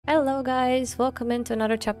Hello guys, welcome into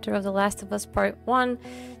another chapter of The Last of Us Part 1.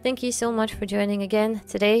 Thank you so much for joining again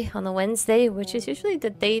today on a Wednesday, which is usually the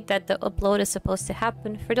date that the upload is supposed to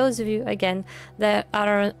happen. For those of you, again, that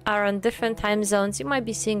are on different time zones, you might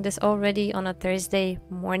be seeing this already on a Thursday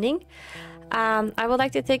morning. I would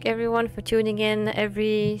like to thank everyone for tuning in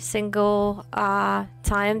every single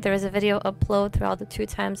time there is a video upload throughout the 2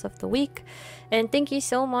 times of the week. And thank you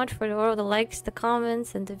so much for all the likes, the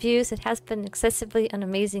comments, and the views. It has been excessively an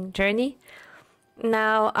amazing journey.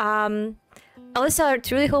 Now, also, I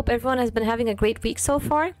truly hope everyone has been having a great week so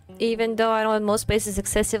far, even though I know in most places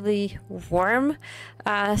excessively warm.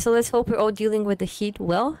 So let's hope we're all dealing with the heat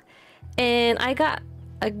well. And I got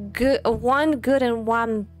one good and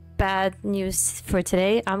one bad news for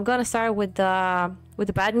today. I'm gonna start with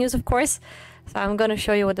the bad news, of course. So I'm gonna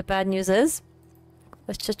show you what the bad news is.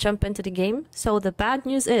 Let's just jump into the game. So the bad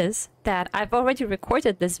news is that I've already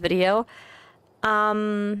recorded this video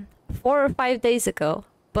 4 or 5 days ago,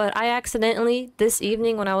 but I accidentally this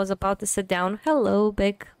evening when I was about to sit down, hello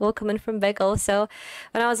Beck, welcome in from Beck also,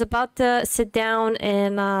 when I was about to sit down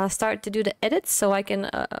and start to do the edits so I can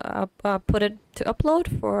put it to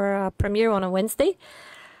upload for premiere on a Wednesday,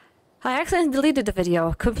 I accidentally deleted the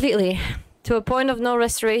video completely. To a point of no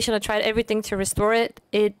restoration. I tried everything to restore it.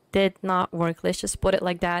 It did not work. Let's just put it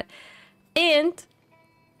like that. And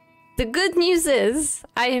the good news is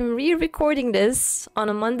I am re-recording this on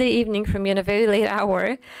a Monday evening for me in a very late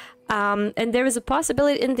hour. And there is a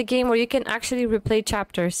possibility in the game where you can actually replay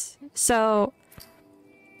chapters. So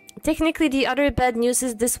technically the other bad news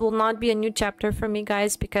is this will not be a new chapter for me,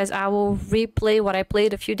 guys, because I will replay what I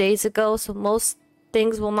played a few days ago. So most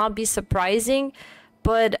things will not be surprising.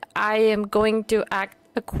 But I am going to act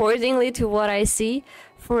accordingly to what I see.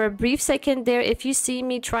 For a brief second there, if you see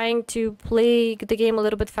me trying to play the game a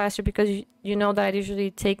little bit faster, because you know that I usually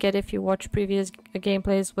take it if you watch previous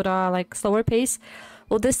gameplays with a like slower pace,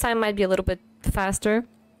 well, this time might be a little bit faster.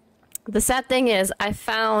 The sad thing is I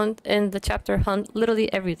found in the chapter hunt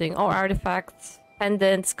literally everything, all artifacts,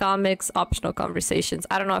 pendants, comics, optional conversations.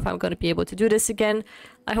 I don't know if I'm going to be able to do this again.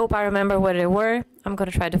 I hope I remember where they were. I'm going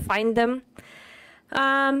to try to find them.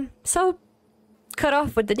 So cut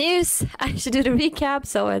off with the news. I should do the recap.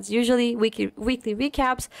 So as usually weekly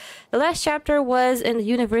recaps. The last chapter was in the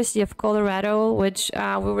University of Colorado, which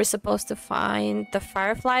we were supposed to find the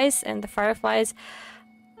Fireflies, and the Fireflies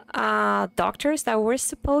doctors that were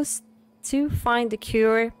supposed to find the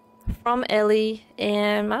cure from Ellie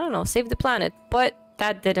and I don't know, save the planet, but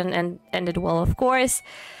that didn't ended well, of course.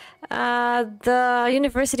 The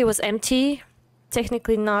university was empty.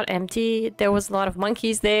 Technically not empty. There was a lot of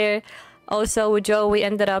monkeys there. Also with Joe, we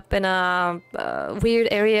ended up in a weird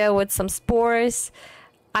area with some spores.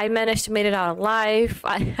 I managed to make it out alive.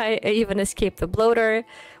 I even escaped the bloater,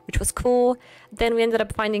 which was cool. Then we ended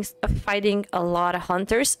up fighting a lot of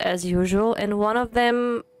hunters as usual, and one of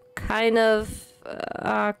them kind of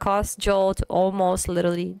caused Joel to almost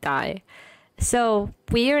literally die. So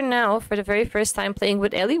we are now, for the very first time, playing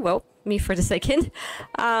with Ellie. Well, me for the second.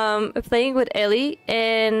 Playing with Ellie,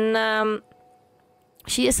 and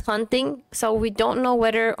she is hunting. So we don't know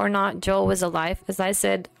whether or not Joe is alive. As I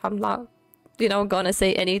said, I'm not, gonna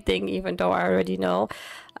say anything, even though I already know.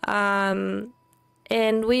 And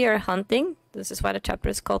we are hunting. This is why the chapter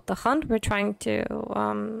is called The Hunt. We're trying to,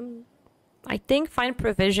 I think, find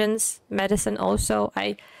provisions, medicine also.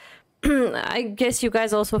 I guess you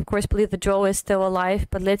guys also, of course, believe that Joel is still alive,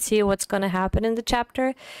 but let's see what's going to happen in the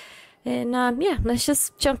chapter. And yeah, let's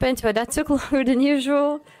just jump into it. That took longer than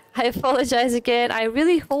usual. I apologize again. I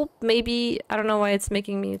really hope maybe, I don't know why it's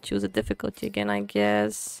making me choose a difficulty again, I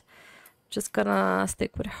guess. Just gonna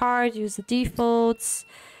stick with hard, use the defaults.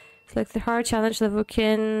 Select the hard, challenge level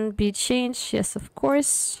can be changed. Yes, of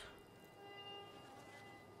course.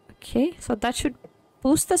 Okay, so that should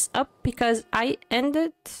boost us up because I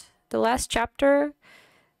ended the last chapter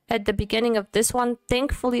at the beginning of this one.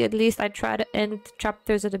 Thankfully, at least I try to end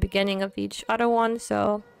chapters at the beginning of each other one,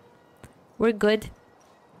 so we're good.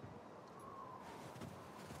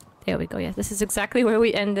 There we go. Yeah, this is exactly where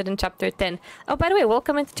we ended in chapter 10. Oh, by the way,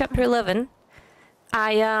 welcome into chapter 11.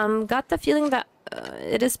 I got the feeling that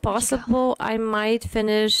it is possible I might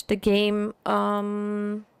finish the game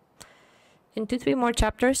in 2-3 more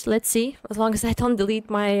chapters. Let's see. As long as I don't delete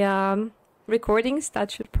my recordings,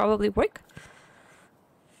 that should probably work.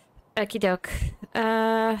 Okie doke.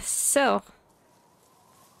 So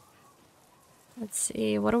let's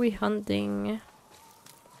see, what are we hunting?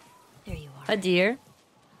 There you are. A deer.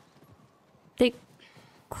 They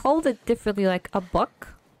called it differently, like a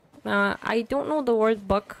buck. I don't know the word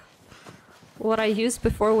buck. What I used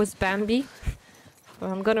before was Bambi. So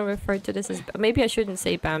I'm gonna refer to this as... Maybe I shouldn't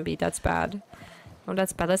say Bambi, that's bad. Oh,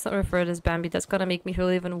 that's bad. Let's not refer to it as Bambi. That's gonna make me feel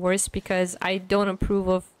even worse because I don't approve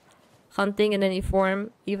of hunting in any form,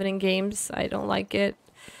 even in games. I don't like it.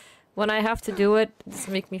 When I have to do it, it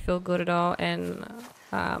doesn't make me feel good at all, and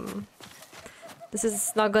this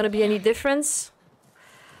is not gonna be any difference.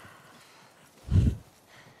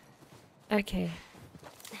 Okay.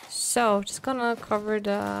 So, just gonna cover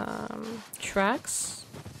the tracks.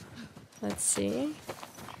 Let's see.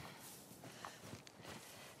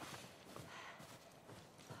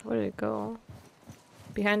 Where did it go?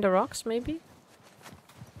 Behind the rocks, maybe?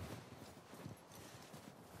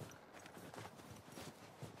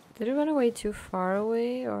 Did it run away too far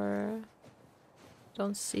away, or...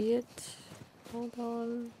 Don't see it? Hold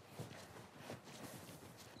on.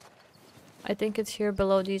 I think it's here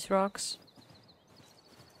below these rocks.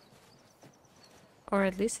 Or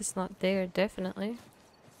at least it's not there, definitely.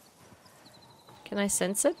 Can I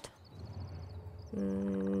sense it?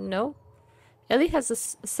 No. Ellie has the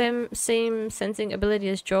same sensing ability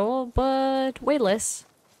as Joel, but way less.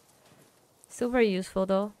 Still very useful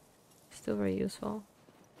though. Still very useful.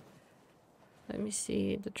 Let me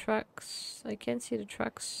see the tracks. I can't see the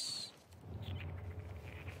tracks.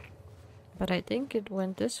 But I think it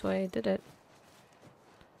went this way, did it?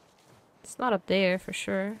 It's not up there for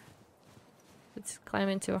sure. Let's climb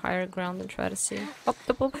into a higher ground and try to see. Oh,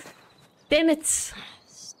 oh. Damn it!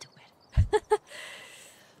 Stupid.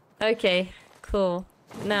 Okay, cool.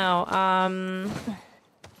 Now,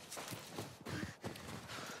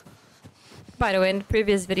 by the way, in the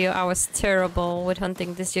previous video, I was terrible with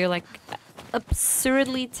hunting this year, like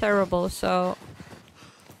absurdly terrible. So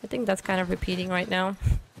I think that's kind of repeating right now.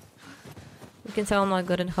 You can tell I'm not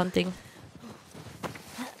good at hunting.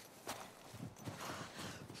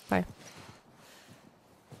 Bye.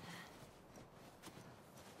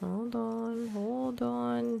 Hold on, hold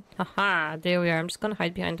on. Haha, there we are. I'm just gonna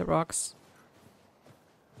hide behind the rocks.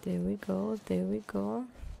 There we go, there we go.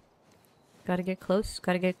 Gotta get close,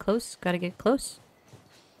 gotta get close, gotta get close.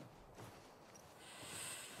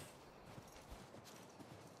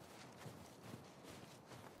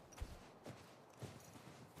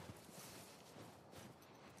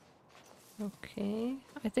 Okay,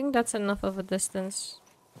 I think that's enough of a distance.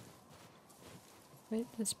 Wait,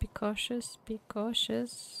 let's be cautious, be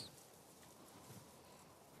cautious.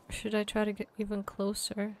 Should I try to get even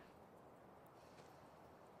closer?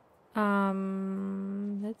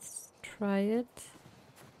 Let's try it.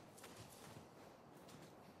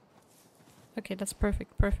 Okay, that's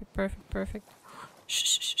perfect, perfect, perfect, perfect.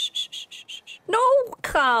 No,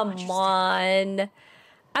 come on!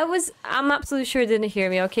 I'm absolutely sure it didn't hear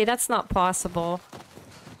me, okay? That's not possible.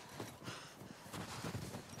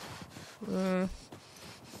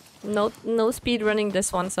 No speed running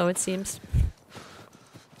this one, so it seems.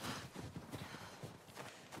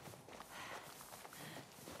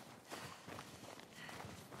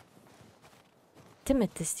 Damn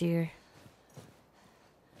it, this deer.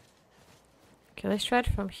 Okay, let's try it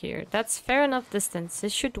from here. That's fair enough distance.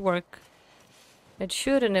 It should work. It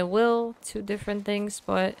should and it will. Two different things,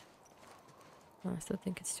 but I still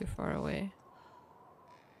think it's too far away.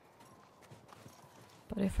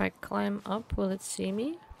 But if I climb up, will it see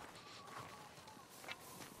me?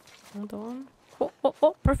 Hold on. Oh, oh,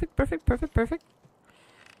 oh, perfect, perfect, perfect, perfect.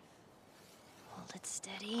 Hold it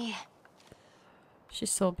steady.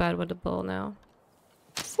 She's so bad with the bow now.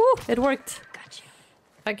 Woo, it worked. Got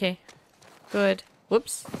you. Okay, good.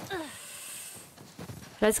 Whoops.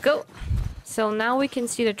 Let's go. So now we can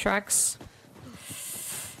see the tracks.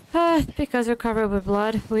 Because we're covered with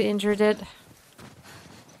blood, we injured it.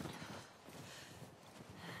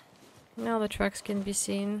 Now the tracks can be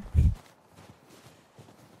seen.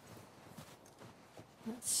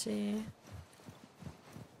 Let's see.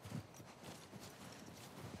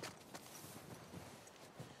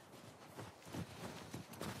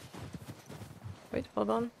 Wait, hold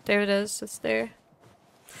on. There it is. It's there.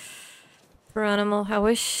 For animal. I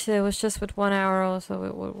wish it was just with 1 arrow so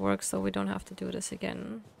it would work so we don't have to do this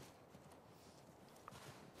again.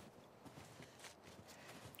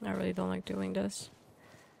 I really don't like doing this.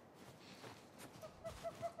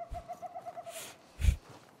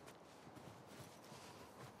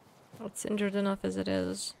 It's injured enough as it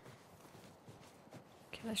is.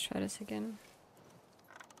 Okay, let's try this again.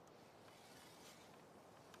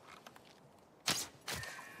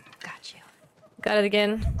 Got you. Got it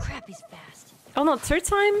again. Crap, he's fast. Oh no, third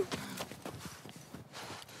time?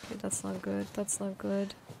 Okay, that's not good. That's not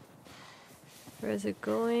good. Where is it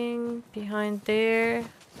going? Behind there.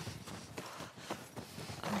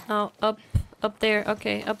 Oh, up. Up there.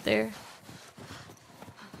 Okay, up there.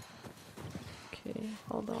 Okay.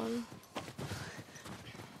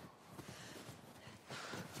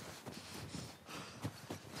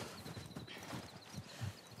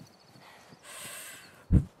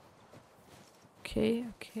 Okay,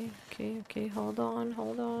 okay, okay, okay. Hold on,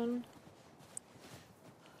 hold on.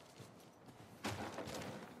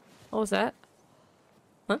 What was that?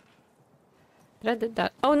 Huh? Did I did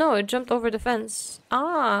that? Oh no, it jumped over the fence.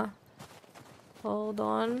 Ah! Hold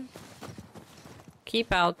on.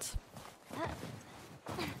 Keep out.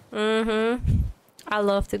 Mm-hmm. I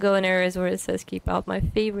love to go in areas where it says keep out. My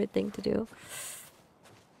favorite thing to do.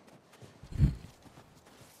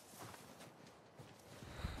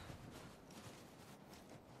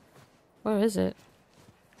 Where is it?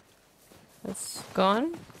 It's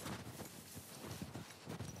gone?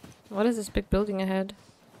 What is this big building ahead?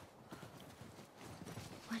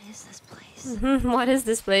 What is this place? What is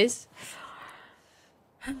this place?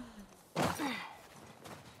 Oh,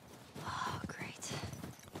 great.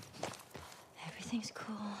 Everything's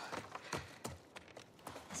cool.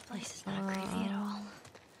 This place is not creepy at all.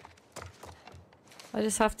 I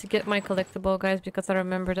just have to get my collectible, guys, because I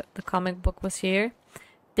remember that the comic book was here.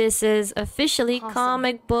 This is officially Awesome.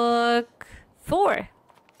 comic book 4.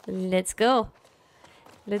 Let's go.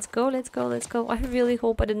 Let's go, let's go, let's go. I really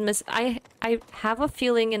hope I didn't miss... I have a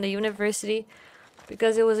feeling in the university,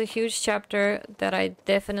 because it was a huge chapter, that I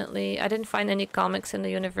didn't find any comics in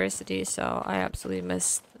the university, so I absolutely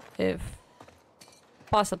missed, if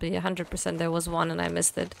possibly 100% there was one and I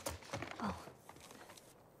missed it. Oh.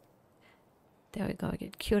 There we go, I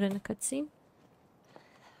get cute in a cutscene.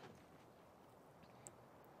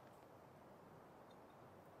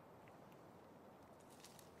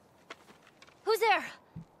 Who's there?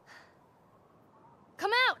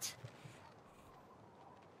 Come out!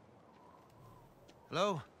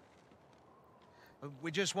 Hello?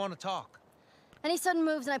 We just want to talk. Any sudden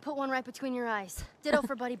moves and I put one right between your eyes. Ditto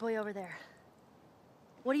for buddy boy over there.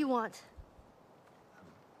 What do you want?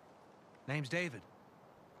 Name's David.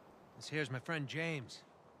 This here's my friend James.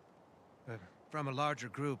 From a larger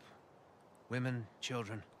group. Women,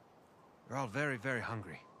 children. They're all very, very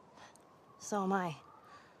hungry. So am I.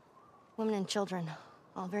 Women and children,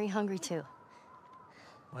 all very hungry too.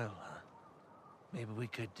 Well, maybe we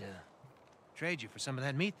could trade you for some of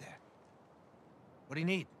that meat there. What do you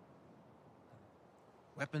need?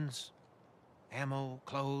 Weapons? Ammo?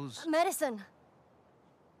 Clothes? Medicine!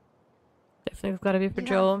 Definitely gotta be for You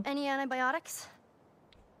Joel. have any antibiotics?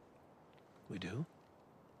 We do.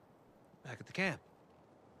 Back at the camp.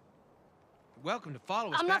 You're welcome to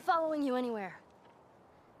follow us I'm back. not following you anywhere.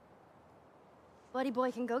 Buddy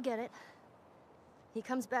boy can go get it. He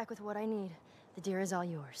comes back with what I need. The deer is all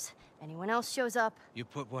yours. Anyone else shows up... You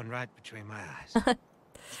put one right between my eyes. That's right.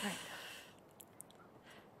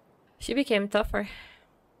 She became tougher.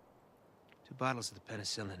 2 bottles of the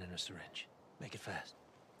penicillin in a syringe. Make it fast.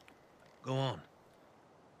 Go on.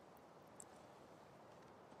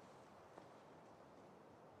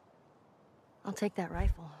 I'll take that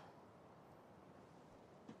rifle.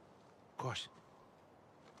 Of course.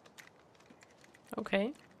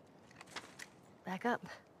 Okay. Back up.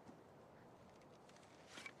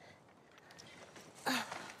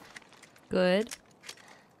 Good.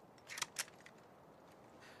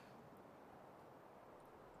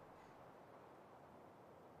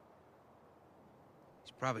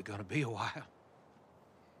 It's probably gonna be a while.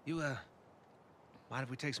 You, mind if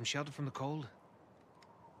we take some shelter from the cold?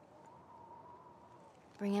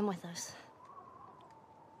 Bring him with us.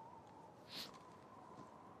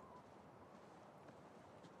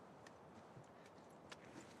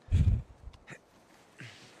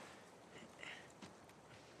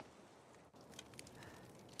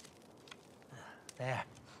 There.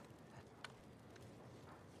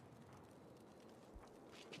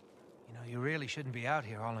 You know, you really shouldn't be out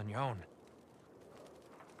here all on your own.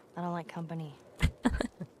 I don't like company. I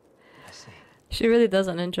see. She really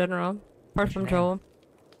doesn't in general. Apart from Sure. Joel.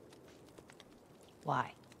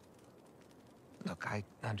 Why? Look, I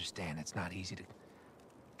understand it's not easy to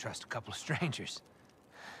trust a couple of strangers.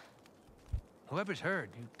 Whoever's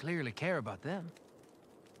hurt, you clearly care about them.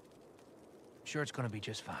 I'm sure it's gonna be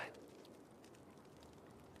just fine.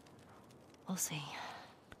 We'll see.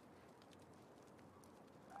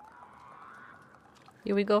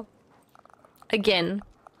 Here we go. Again.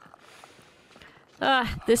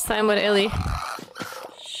 Ah, this time with Ellie.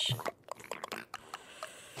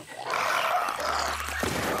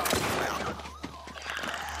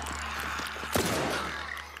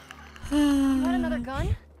 You had another gun?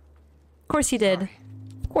 Of course he did.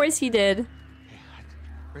 Of course he did. Hey, I'd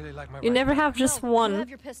really like my You never have just No, You one. have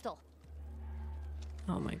your pistol.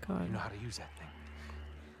 Oh my You god. know how to use that thing.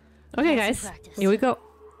 Okay, Fancy guys. practice. Here we go.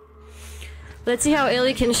 Let's see how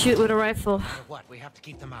Ellie can shoot with a rifle. But what? We have to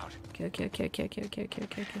keep them out. Okay.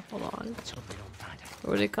 Hold on. Let's hope they don't find it.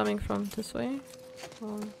 Where are they coming from? This way?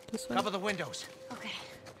 This way. Cover the windows. Okay.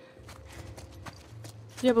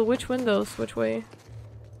 Yeah, but which windows? Which way?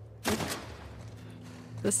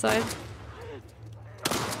 This side?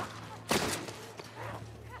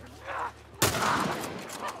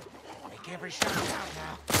 Make every shot count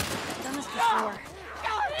now. Done this before.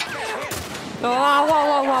 Oh, whoa,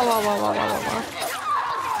 whoa, whoa, whoa, whoa, whoa, whoa, whoa.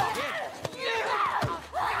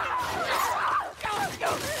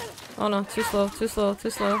 Oh no, too slow, too slow, too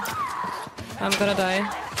slow. I'm gonna die.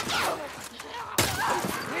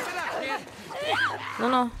 No,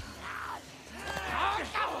 no.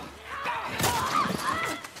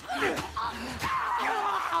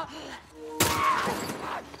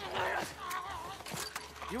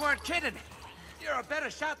 You weren't kidding. You're a better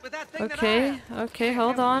shot with that thing than I Okay, am. okay,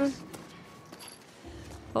 hold on.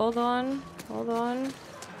 Hold on, hold on.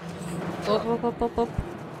 Oh.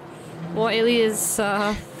 Well, Ellie is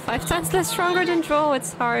 5 times less stronger than Joel.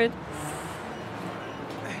 It's hard.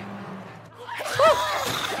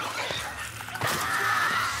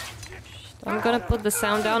 I'm gonna put the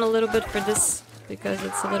sound down a little bit for this because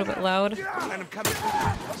it's a little bit loud.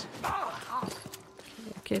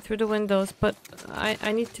 Okay, through the windows, but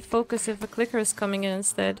I need to focus if a clicker is coming in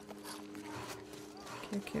instead.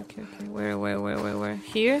 Okay. Where?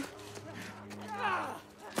 Here?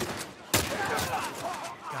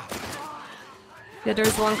 Yeah,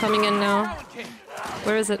 there's one coming in now.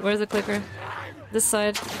 Where is it? Where's the clicker? This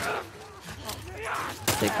side.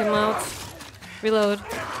 Take him out. Reload.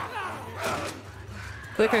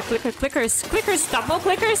 Clickers! Double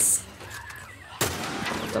clickers!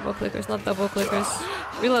 Double clickers, not double clickers.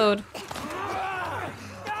 Reload.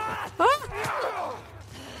 Ah!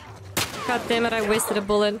 God damn it, I wasted a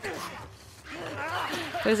bullet.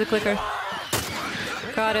 There's a clicker.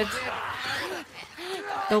 Got it.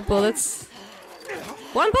 No bullets.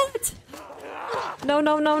 1 bullet! No.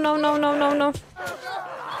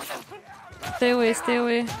 Stay away.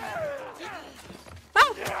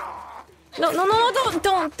 Ah! No,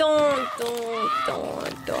 don't.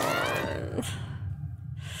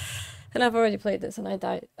 And I've already played this and I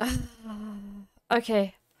died.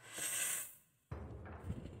 Okay.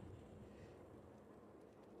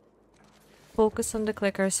 Focus on the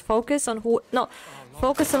clickers. Focus on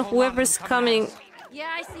focus on whoever's coming. Yeah,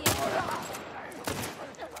 I see it.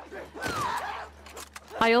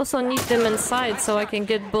 I also need them inside so I can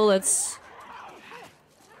get bullets.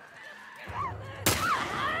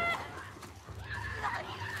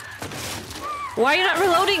 Why are you not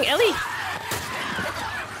reloading, Ellie?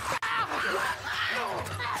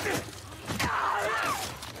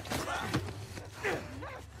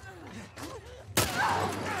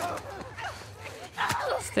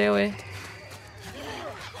 Stay away.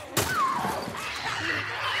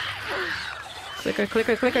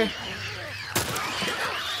 Clicker.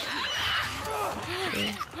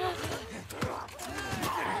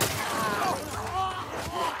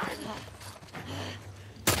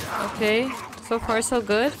 Okay, so far so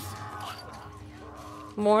good.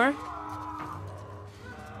 More?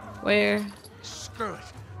 Where? Screw it.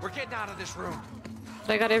 We're getting out of this room.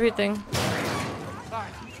 I got everything.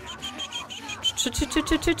 Fine.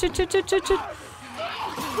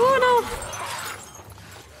 Oh no!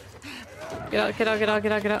 Get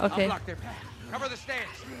out. Okay. Cover the stairs.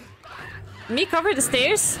 Me cover the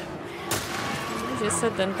stairs? Easier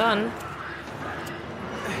said than done.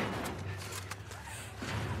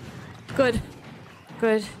 Good.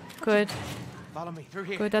 Follow me through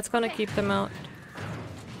here. Good, that's gonna keep them out.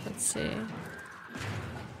 Let's see.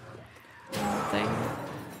 Nothing.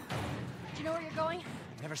 Do you know where you're going?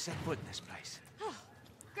 Never set foot in this place. Oh,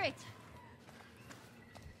 great.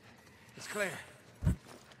 It's clear.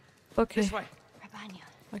 Okay. This way. Right behind you.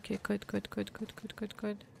 Okay, good.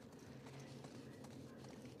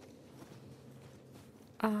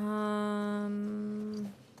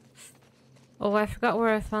 Oh, I forgot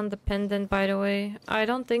where I found the pendant, by the way. I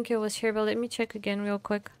don't think it was here, but let me check again real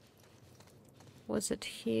quick. Was it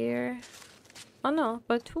here? Oh no,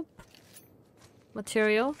 but whoop.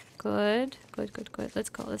 Material. Good. Let's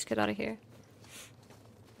go. Let's get out of here.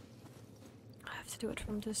 I have to do it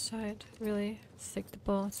from this side. Really. Let's take the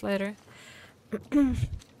bullets later.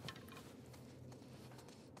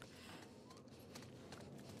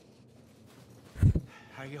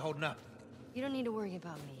 How are you holding up? You don't need to worry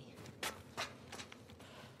about me.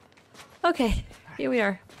 Okay, here we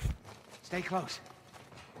are. Stay close.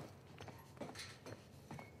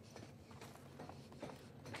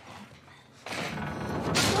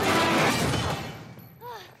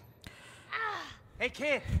 Hey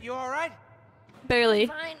kid, you alright? Barely.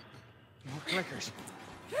 Fine. No clickers.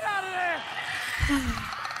 Get out of there!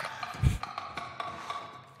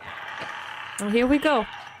 And here we go.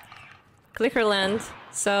 Clickerland.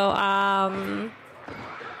 So,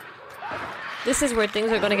 this is where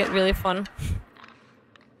things are gonna get really fun.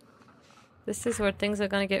 This is where things are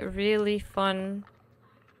gonna get really fun.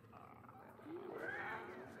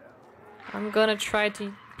 I'm gonna try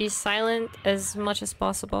to be silent as much as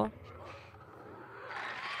possible.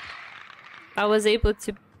 I was able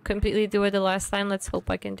to completely do it the last time. Let's hope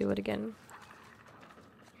I can do it again.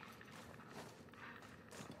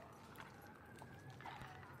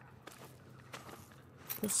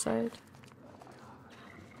 This side.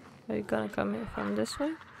 Are you gonna come in from this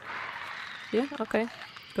way? Yeah, okay.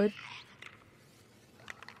 Good.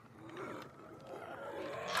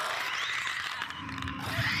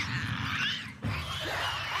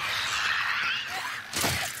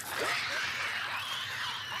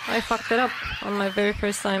 I fucked it up on my very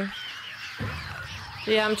first time.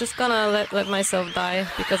 Yeah, I'm just gonna let myself die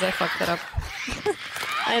because I fucked it up.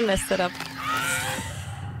 I messed it up.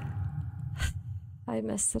 I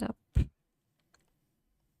messed it up.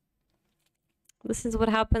 This is what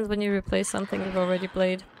happens when you replace something you've already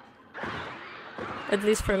played. At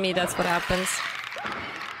least for me, that's what happens.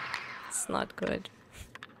 It's not good.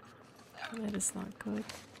 It is not good.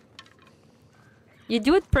 You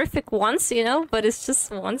do it perfect once, you know, but it's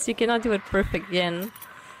just once. You cannot do it perfect again.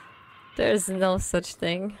 There's no such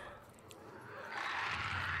thing.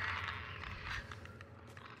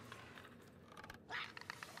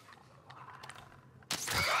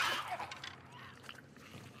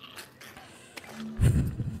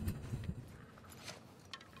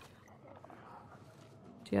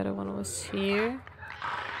 The other one was here.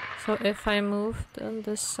 So if I moved on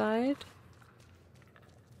this side...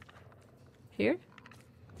 Here?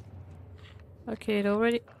 Okay, it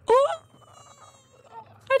already... Oh!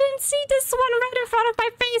 I didn't see this one right in front of my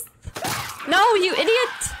face! No, you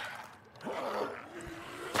idiot!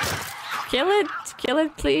 Kill it! Kill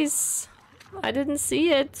it, please. I didn't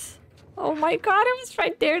see it. Oh my god, it was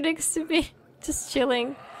right there next to me. Just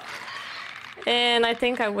chilling. And I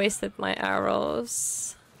think I wasted my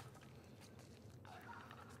arrows.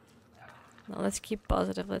 No, let's keep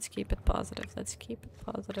positive. Let's keep it positive. Let's keep it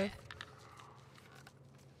positive.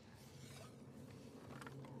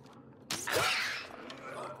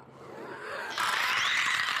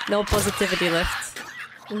 No positivity left.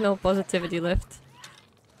 No positivity left.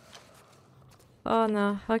 Oh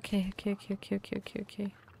no. Okay.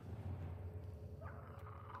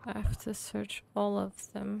 I have to search all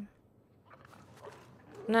of them.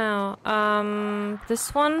 Now,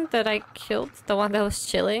 this one that I killed, the one that was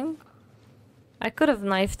chilling, I could have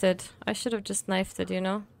knifed it. I should have just knifed it, you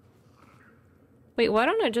know? Wait, why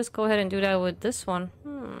don't I just go ahead and do that with this one?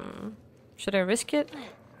 Should I risk it?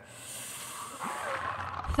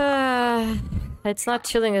 It's not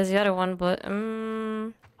chilling as the other one, but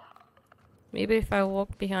maybe if I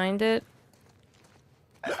walk behind it.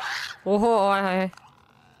 Oh,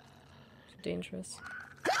 it's dangerous.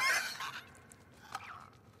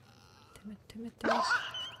 Damn it.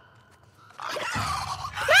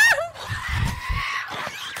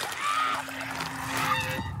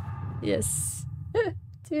 Yes.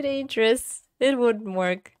 Too dangerous. It wouldn't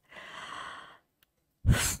work.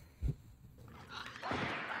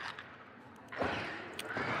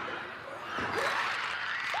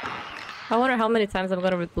 I wonder how many times I'm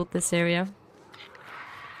gonna reboot this area.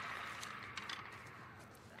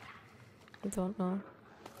 I don't know.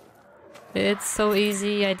 It's so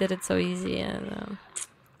easy. I did it so easy and...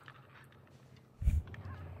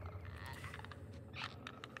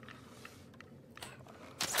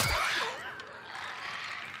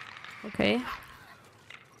 Okay.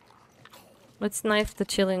 Let's knife the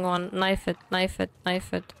chilling one. Knife it. Knife.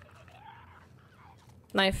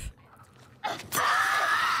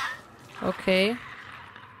 Okay.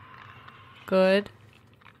 Good.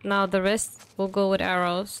 Now the rest will go with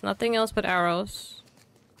arrows. Nothing else but arrows.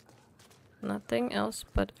 Nothing else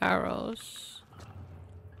but arrows.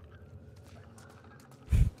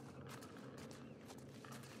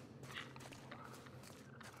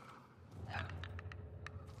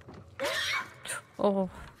 Oh,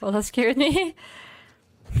 well that scared me.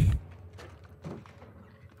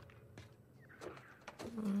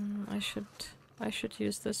 I should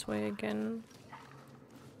use this way again.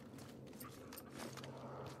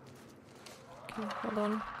 Okay, hold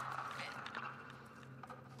on.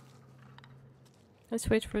 Let's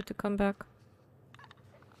wait for it to come back.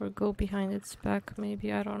 Or go behind its back,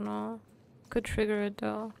 maybe, I don't know. Could trigger it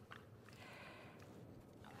though.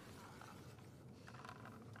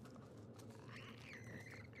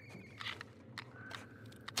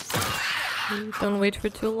 Don't wait for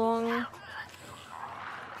too long.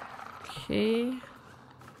 Okay.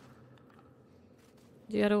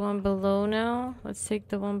 The other one below now. Let's take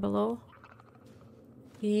the one below.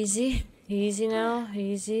 Easy. Easy now.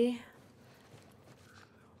 Easy.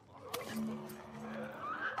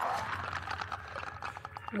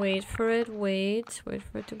 Wait for it. Wait. Wait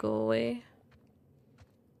for it to go away.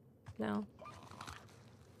 Now.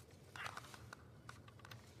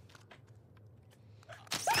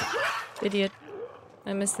 Idiot.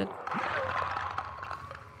 I missed it.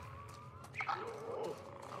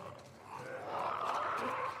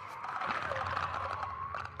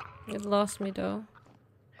 It lost me though.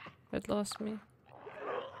 It lost me.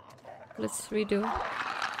 Let's redo.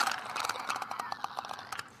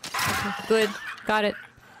 Okay, good. Got it.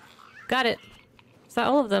 Got it. Is that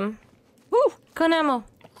all of them? Woo! Gun ammo!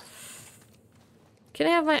 Can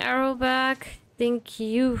I have my arrow back? Thank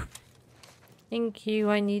you. Thank you,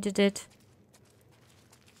 I needed it.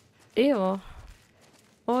 Ew. Oh,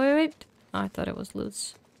 wait, wait. Oh, I thought it was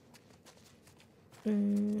loose.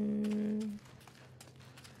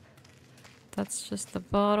 That's just the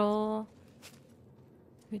bottle.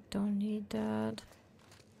 We don't need that.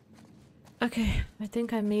 Okay, I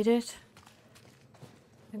think I made it.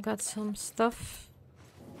 I got some stuff.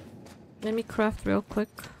 Let me craft real quick.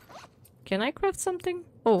 Can I craft something?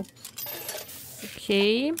 Oh.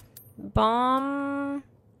 Okay. Bomb.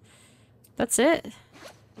 That's it?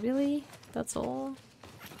 Really? That's all?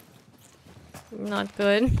 Not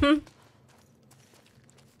good.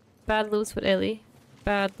 Bad loots with Ellie.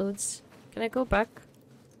 Bad loots. Can I go back?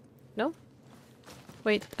 No?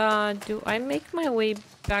 Wait, do I make my way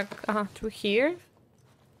back through here?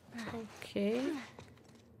 Okay.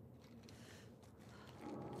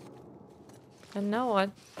 And now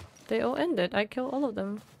what? They all ended. I killed all of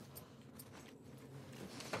them.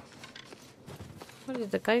 Where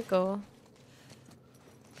did the guy go?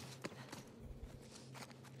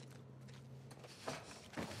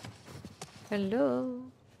 Hello?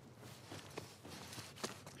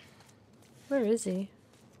 Where is he?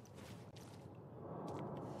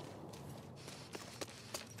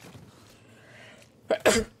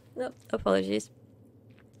 Nope, apologies.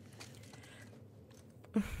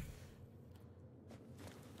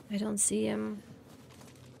 I don't see him.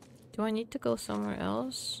 Do I need to go somewhere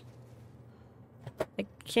else? I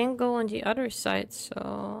can't go on the other side,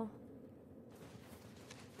 so...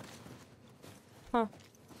 Huh.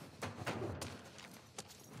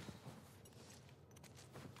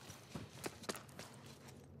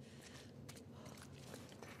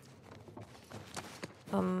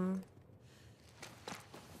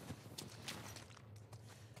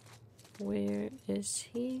 Where is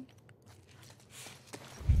he?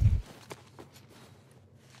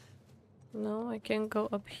 No, I can't go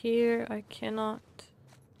up here. I cannot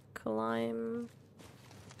climb.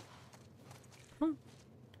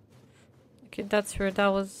 Okay, that's where that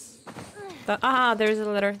was. Ah, there's a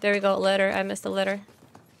letter. There we go, letter. I missed a letter.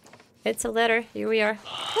 It's a letter. Here we are.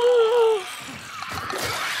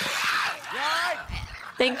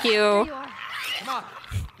 Thank you. There you are. Come on,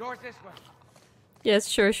 doors this way. Yes,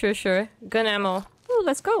 sure, sure, sure. Gun ammo. Ooh,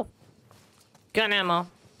 let's go. Gun ammo.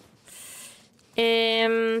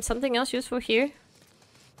 Something else useful here?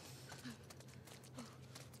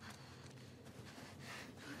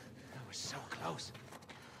 That was so close.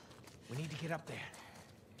 We need to get up there.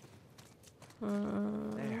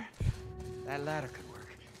 There. That ladder could work.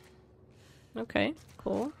 Okay,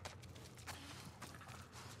 cool.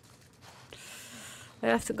 I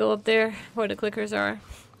have to go up there where the clickers are.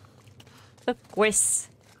 Of course.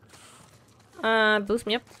 Boost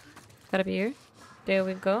me up. Gotta be here. There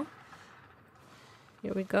we go.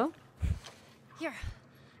 Here we go. Here.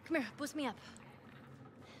 Come here. Boost me up.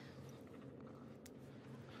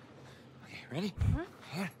 Okay, ready?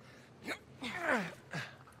 Here.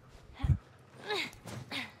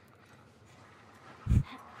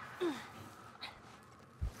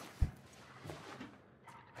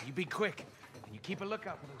 You be quick, and you keep a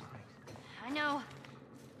lookout for those things. I know.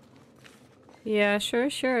 Yeah, sure,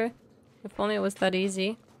 sure. If only it was that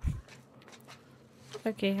easy.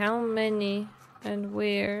 Okay, how many and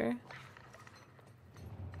where?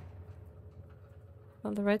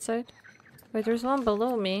 On the right side? Wait, there's one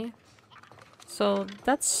below me. So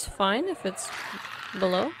that's fine if it's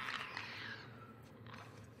below.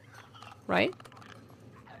 Right?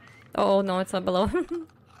 Oh, no, it's not below.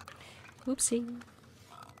 Oopsie.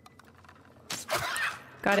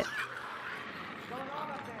 Got it. What's going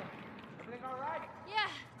on up there? Everything all right? Yeah,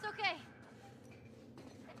 it's okay.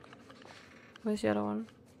 Where's the other one?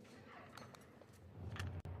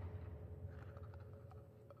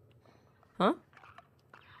 Huh?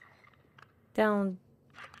 Down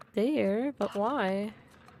there? But why?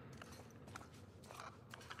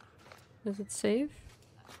 Is it safe?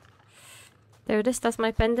 There it is. That's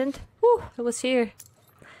my pendant. Woo! It was here.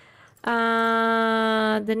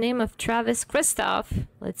 The name of Travis Christoph.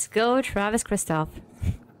 Let's go, Travis Christoph.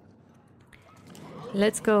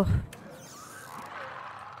 Let's go.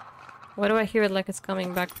 Why do I hear it like it's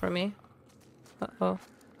coming back for me? Uh-oh.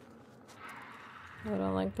 I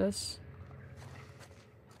don't like this.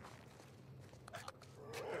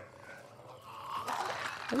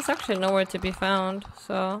 It's actually nowhere to be found,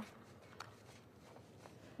 so...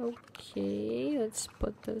 Okay, let's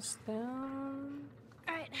put this down.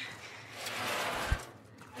 Alright.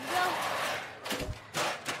 Here we go.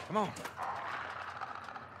 Come on.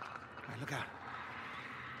 Alright, look out.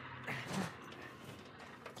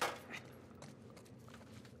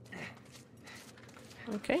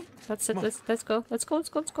 Okay, that's it. Let's go. Let's go. Let's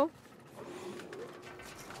go. Let's go.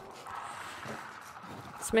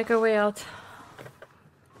 Let's make our way out.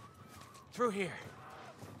 Through here.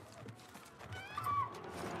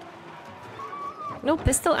 No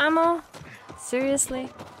pistol ammo? Seriously?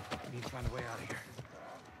 We need to find a way out of here.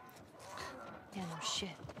 Yeah, no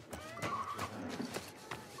shit.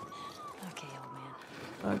 Okay, old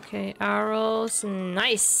man. Okay, arrows.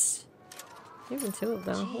 Nice! Even two of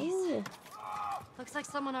them. Jeez. Ooh. Looks like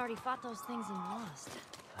someone already fought those things and lost.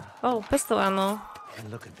 Oh, pistol ammo.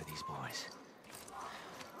 Been looking for these boys.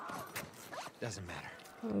 Doesn't matter.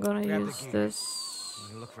 I'm gonna Grab the use gear. this. I'm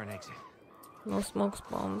gonna look for an exit. No smoke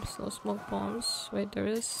bombs. No smoke bombs. Wait, there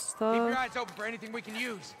is Keep your stuff. eyes open for anything we can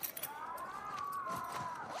use.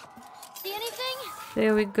 See anything?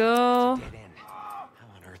 There we go. Dead end. How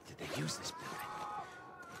on earth did they use this building?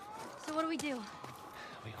 So what do?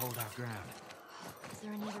 We hold our ground. Is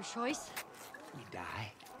there any other choice? We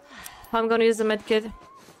die. I'm gonna use the medkit.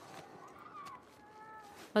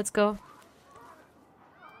 Let's go.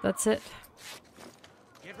 That's it.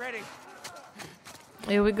 Get ready.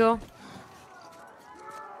 Here we go.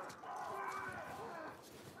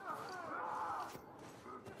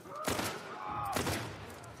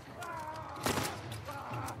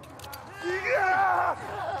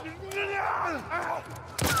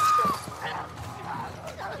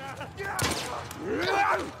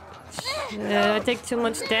 I take too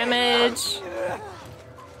much damage.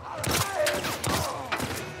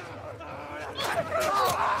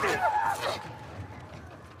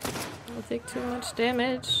 I take too much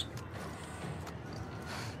damage.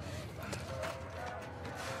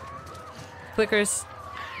 Clickers.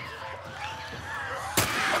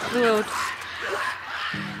 Reload.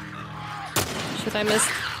 Shit, I missed.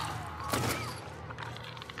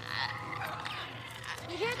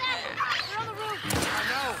 You hear that? They're on the roof.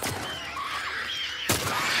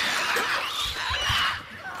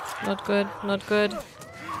 Not good, not good.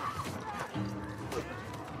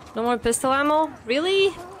 No more pistol ammo?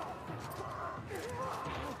 Really?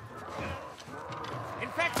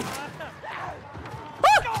 Infected.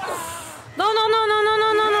 No, no, no, no, no,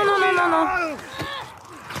 no, no, no, no, no, no, no.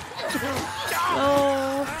 No.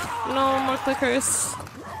 No more clickers.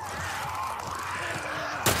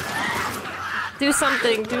 Do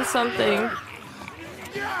something, do something.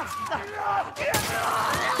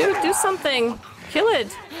 Dude, do something. Kill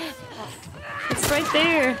it. It's right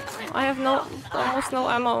there. I have almost no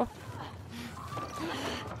ammo.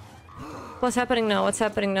 What's happening now? What's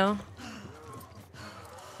happening now?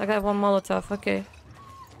 I got one Molotov, okay.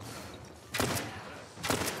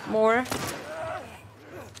 More.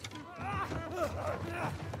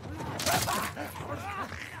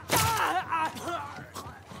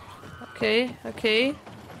 Okay, okay.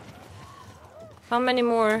 How many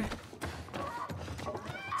more?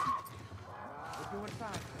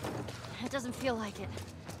 It doesn't feel like it.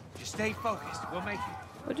 Just stay focused. We'll make it.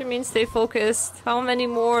 What do you mean stay focused? How many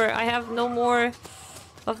more? I have no more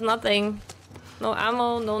of nothing. No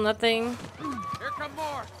ammo, no nothing. Here come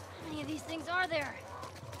more. How many of these things are there?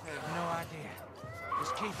 I have no idea.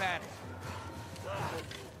 Just keep at it.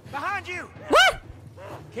 Behind you! What?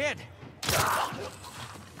 Kid!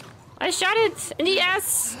 I shot it in the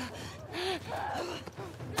ass!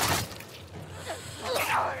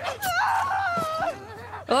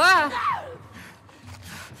 Ah!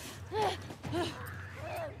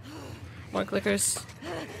 More clickers.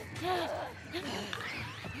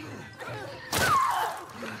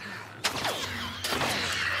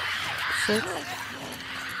 Shit.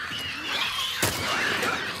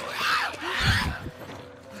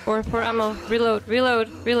 For ammo. Reload, reload,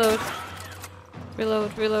 reload.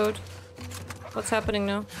 Reload, reload. What's happening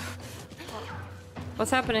now?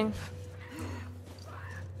 What's happening?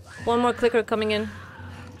 One more clicker coming in.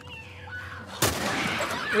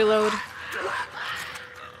 Reload.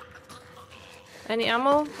 Any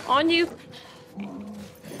ammo on you?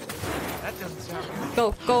 That doesn't sound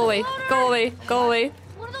good. Go away. Go away. Go away.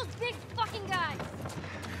 One of those big fucking guys.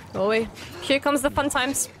 Go away. Here comes the fun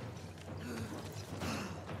times.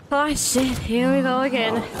 Oh shit, here we go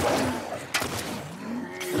again.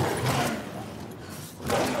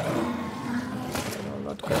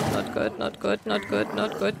 Not good, not good, not good, not good,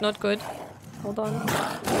 not good, not good. Hold on.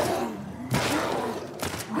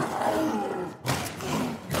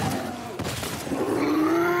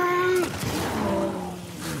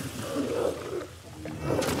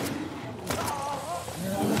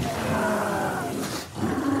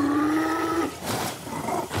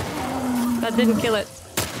 That didn't kill it.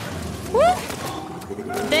 Woo!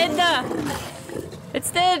 Dead!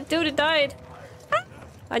 It's dead! Dude, it died!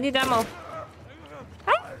 I need ammo.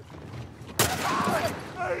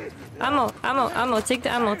 Ammo. Take the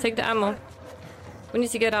ammo. We need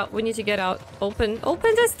to get out. Open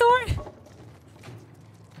this door!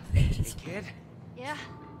 Hey, kid. Yeah.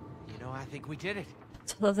 You know, I think we did it.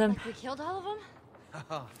 That's all of them. Like we killed all of them?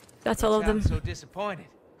 Oh, That's all of them. so disappointed.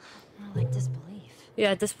 More like disbelief.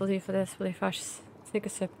 Yeah, disbelief. Just take a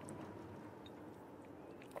sip.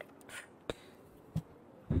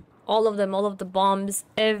 All of them, all of the bombs,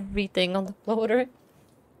 everything on the floater.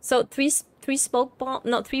 So three smoke bomb,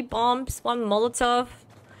 no, 3 bombs, 1 Molotov,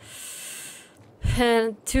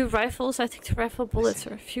 and 2 rifles. I think 2 rifle bullets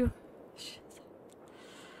are a few.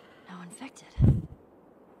 No infected.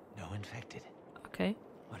 No infected. Okay.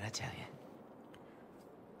 What'd I tell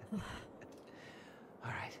you?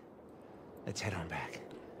 All right, let's head on back.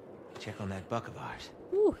 Check on that buck of ours.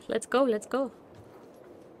 Ooh, let's go.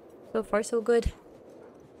 So far, so good.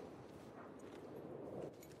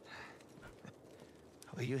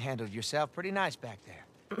 Well, you handled yourself pretty nice back there.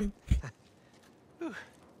 Whew.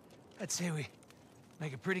 I'd say we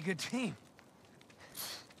make a pretty good team.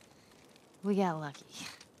 We got lucky.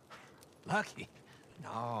 Lucky?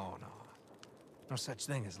 No. No such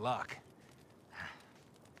thing as luck.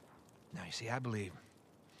 Now, you see, I believe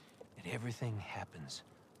that everything happens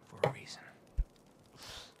for a reason.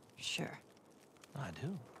 Sure. I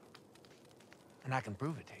do. And I can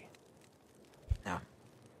prove it to you. Now,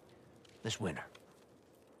 this winter,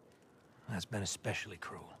 that's been especially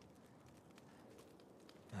cruel.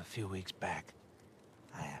 A few weeks back,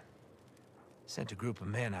 I sent a group of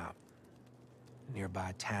men out to a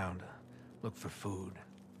nearby town to look for food.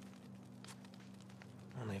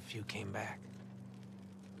 Only a few came back.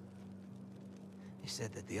 They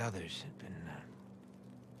said that the others had been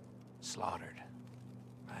slaughtered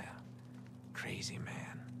by a crazy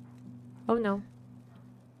man. Oh no.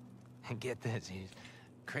 And get this, he's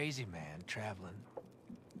a crazy man traveling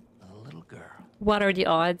with a little girl. What are the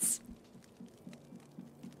odds?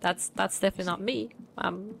 That's definitely not me.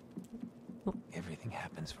 Everything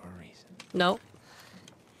happens for a reason. No.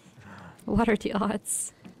 What are the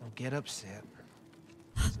odds? Don't get upset.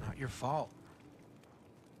 It's not your fault.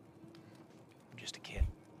 I'm just a kid.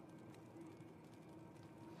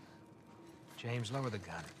 James, lower the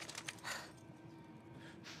gun.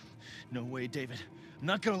 No way, David. I'm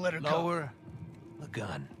not gonna let her go. Lower the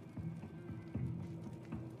gun.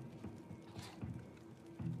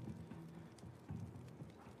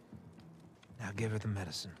 Now give her the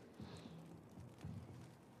medicine.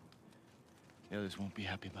 The others won't be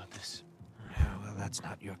happy about this. Yeah, well, that's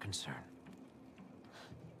not your concern.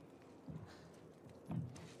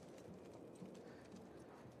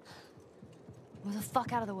 Move the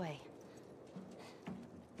fuck out of the way.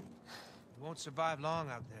 You won't survive long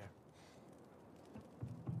out there.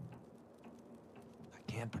 I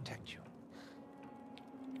can protect you.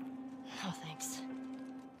 No thanks.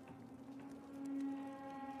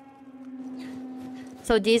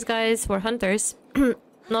 So these guys were hunters. Not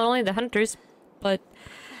only the hunters, but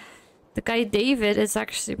the guy David is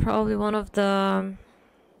actually probably one of the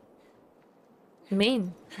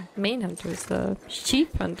main hunters, the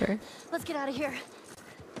sheep hunter. Let's get out of here.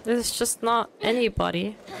 There's just not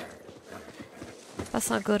anybody. That's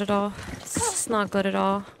not good at all. It's just not good at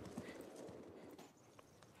all.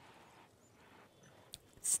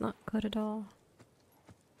 It's not good at all.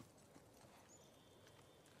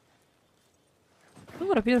 Oh,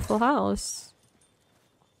 what a beautiful house.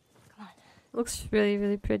 Come on. Looks really,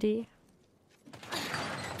 really pretty.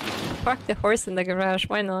 Park the horse in the garage,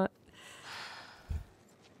 why not?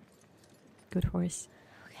 Good horse.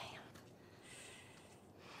 Okay.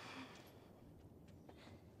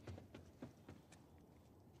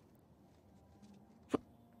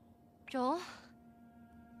 Joel?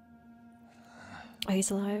 Oh, he's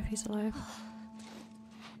alive, he's alive.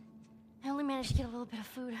 I only managed to get a little bit of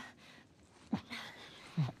food.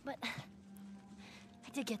 But I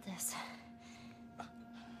did get this.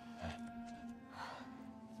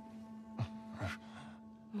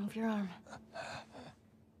 Move your arm.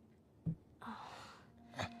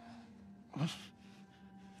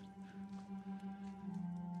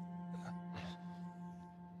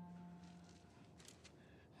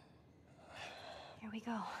 Here we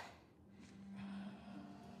go.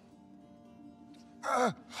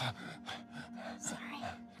 Sorry.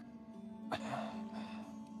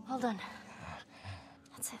 Well done.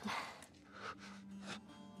 That's it.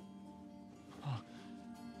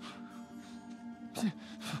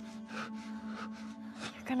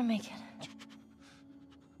 You're gonna make it.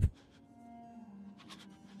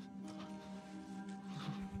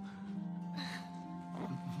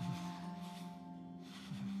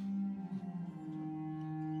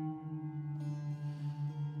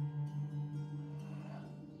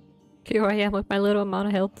 Here I am with my little amount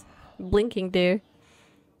of health. Blinking there.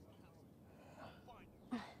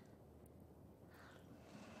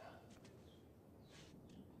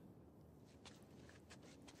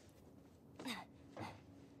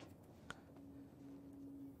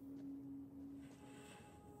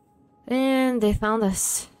 And they found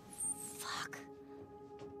us. Fuck.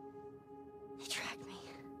 They tracked me.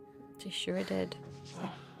 They sure did.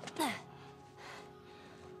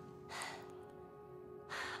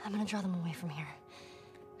 I'm gonna draw them away from here.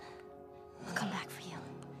 I'll come back for you.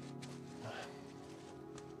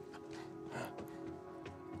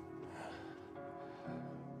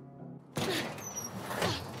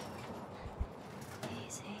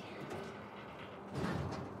 Easy.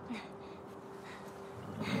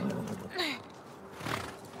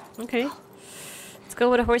 Okay. Let's go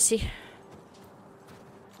with a horsey.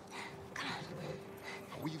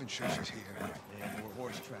 Are we even sure she's here? Yeah, more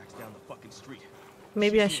horse tracks down the fucking street.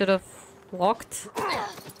 Maybe I should have walked. Hey, I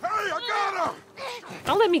got her!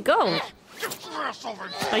 Don't let me go. Get your ass over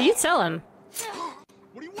here! Oh, you tell him.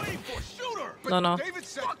 What are you waiting for? Shoot her! But No. David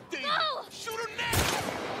said... Fuck David! Shoot her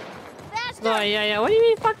now! Oh, yeah. What do you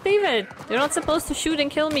mean, fuck David? You're not supposed to shoot and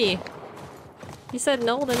kill me. You said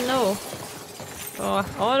no, then no. Oh,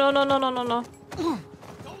 no. Don't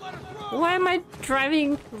let her through! Why am I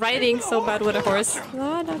riding so bad with a horse?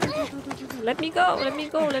 No. Let me go.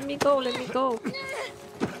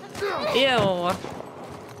 Ew.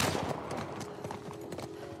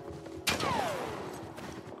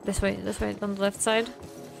 This way, on the left side.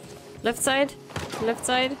 Left side.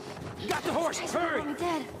 You got the horse! Hurry! I'm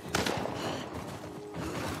dead.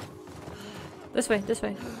 This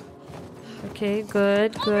way. Okay,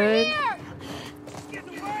 good.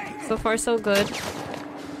 So far, so good.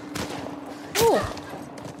 Ooh.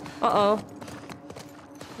 Uh-oh.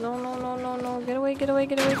 No. Get away. No!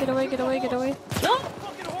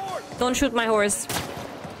 Fucking horse! Don't shoot my horse.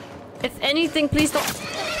 If anything, please don't.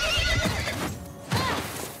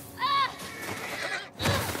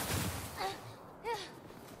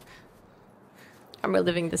 I'm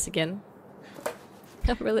reliving this again.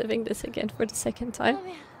 I'm reliving this again for the second time. Oh,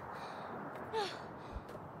 man.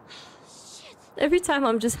 Every time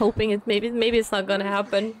I'm just hoping it maybe it's not gonna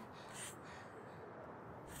happen.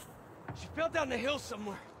 She fell down the hill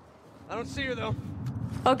somewhere. I don't see her though.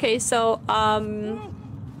 Okay, so Whoa!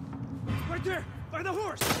 Right there! By the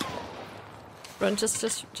horse! run, just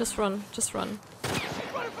run. She's running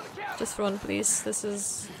for the cow! Just run, please. This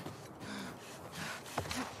is...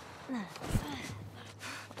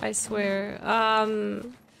 I swear.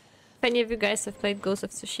 If any of you guys have played Ghost of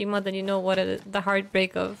Tsushima, then you know what the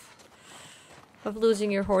heartbreak of losing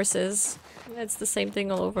your horses. It's the same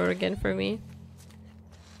thing all over again for me.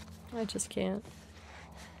 I just can't.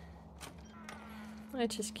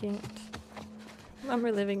 I'm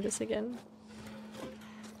reliving this again.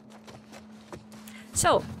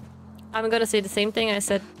 So, I'm gonna say the same thing I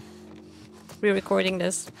said re-recording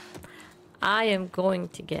this. I am going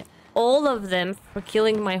to get all of them for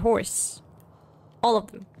killing my horse. All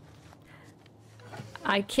of them.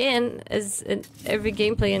 I can, as in every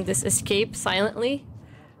gameplay in this, escape silently,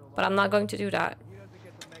 but I'm not going to do that.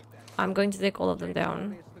 I'm going to take all of them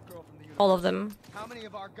down. All of them. How many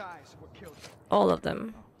of our guys were killed? All of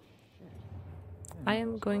them. I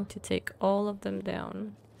am going to take all of them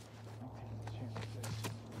down.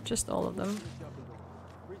 Just all of them.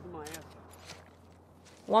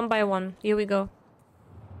 One by one. Here we go.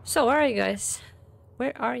 So, where are you guys?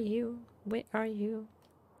 Where are you?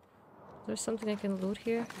 There's something I can loot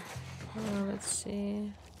here? Let's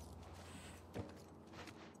see.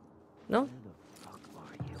 No?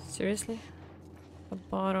 Seriously? A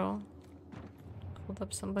bottle. Hold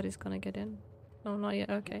up, somebody's gonna get in. No, not yet.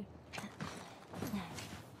 Okay.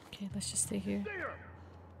 Okay, let's just stay here.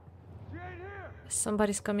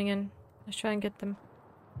 Somebody's coming in. Let's try and get them.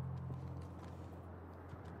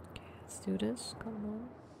 Okay, let's do this. Come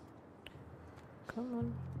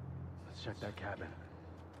on. Let's check that cabin.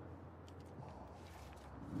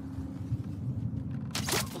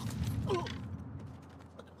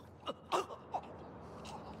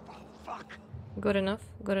 Fuck. Good enough,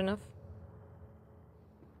 good enough.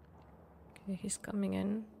 Okay, he's coming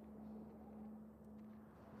in.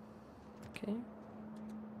 Okay.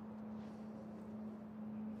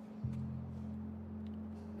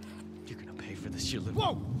 You're gonna pay for this, you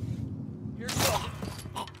little... Whoa!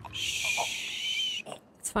 Shh.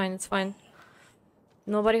 It's fine, it's fine.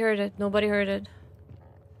 Nobody heard it, nobody heard it.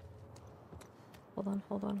 Hold on,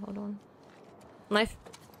 hold on, hold on. Knife.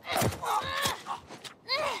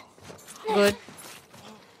 Good.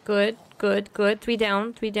 Good, good, good. 3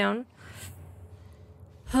 down, 3 down.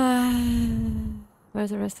 Where's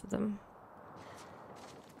the rest of them?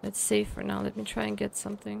 It's safe for now. Let me try and get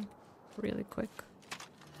something really quick.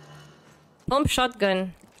 Pump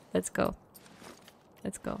shotgun. Let's go.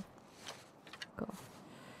 Let's go. Go.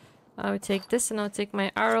 I would take this and I'll take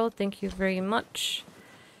my arrow. Thank you very much.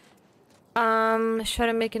 Try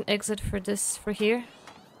to make an exit for this, for here.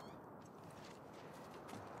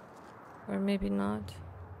 Or maybe not.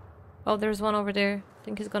 Oh, there's one over there.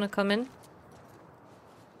 Think he's gonna come in?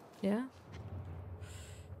 Yeah?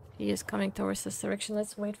 He is coming towards this direction.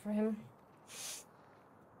 Let's wait for him.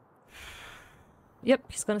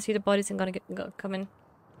 Yep, he's gonna see the bodies and gonna come in.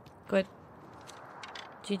 Good.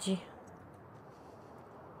 GG.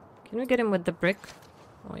 Can we get him with the brick?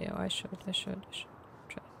 Oh yeah, I should try.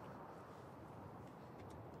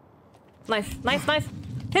 Knife, knife, knife!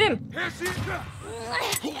 Hit him!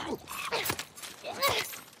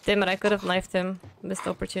 Damn it, I could have knifed him. Missed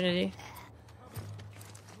opportunity.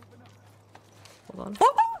 Hold on.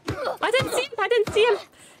 Oh! I didn't see him! I didn't see him!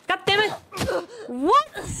 God damn it! What?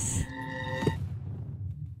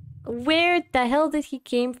 Where the hell did he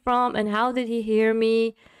came from and how did he hear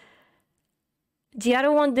me? The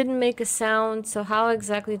other one didn't make a sound, so how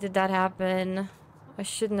exactly did that happen? I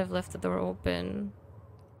shouldn't have left the door open.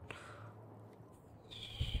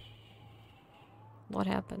 What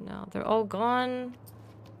happened now? They're all gone.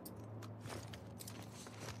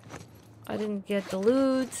 I didn't get the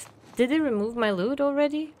loot. Did they remove my loot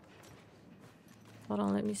already? Hold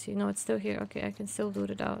on, let me see. No, it's still here. Okay, I can still loot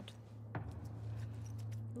it out.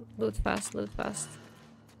 Loot fast, loot fast.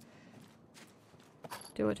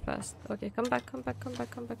 Do it fast. Okay, come back, come back, come back,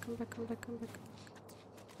 come back, come back, come back, come back.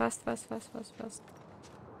 Fast, fast, fast, fast, fast.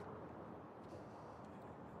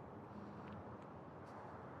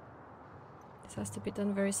 This has to be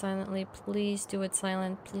done very silently. Please do it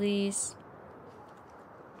silent, please.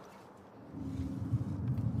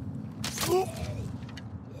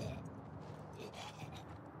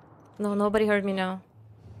 No, nobody heard me now.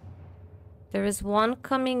 There is one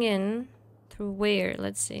coming in. Through where?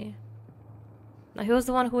 Let's see. Now, he was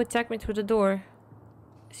the one who attacked me through the door.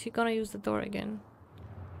 Is he gonna use the door again?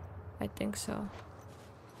 I think so.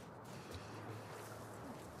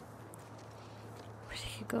 Where did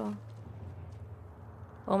he go?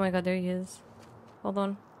 Oh my god, there he is. Hold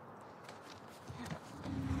on.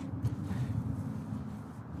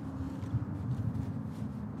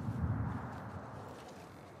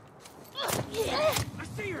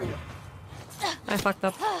 I fucked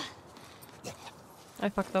up. I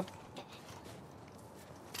fucked up.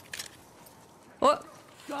 Oh!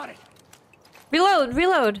 Got it. Reload!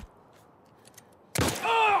 Reload!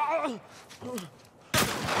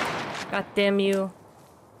 God damn you.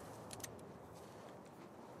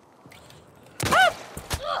 Ah!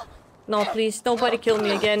 No, please. Nobody kill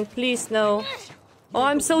me again. Please, no. Oh,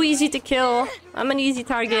 I'm so easy to kill. I'm an easy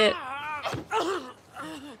target.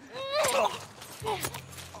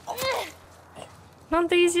 I'm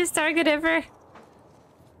the easiest target ever.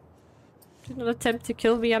 Do not attempt to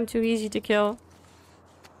kill me. I'm too easy to kill.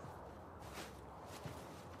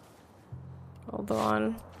 Hold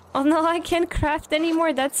on. Oh no, I can't craft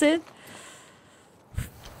anymore. That's it.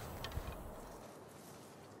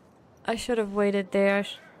 I should have waited there.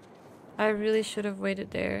 I really should have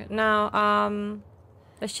waited there. Now,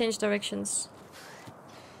 let's change directions.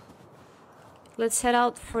 Let's head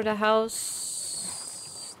out for the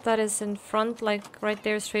house that is in front, like right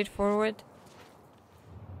there, straight forward.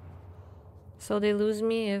 So they lose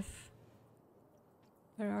me if...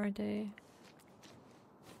 Where are they?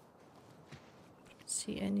 Don't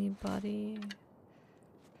see anybody.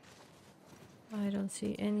 I don't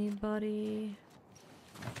see anybody.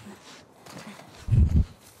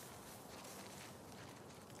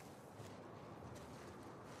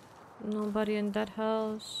 Nobody in that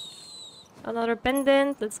house. Another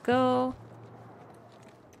pendant, let's go.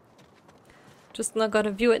 Just not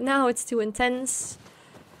gotta view it now, it's too intense.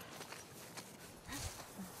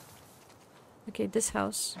 Okay, this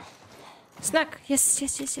house. Snack! Yes,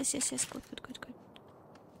 yes, yes, yes, yes, yes. Good, good, good, good.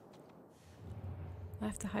 I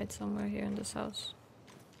have to hide somewhere here in this house.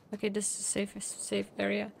 Okay, this is a safe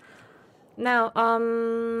area. Now,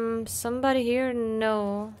 somebody here?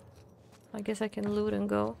 No. I guess I can loot and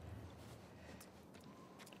go.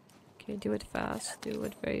 Okay, do it fast. Do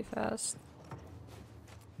it very fast.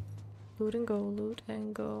 Loot and go, loot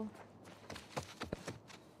and go.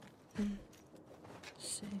 Let's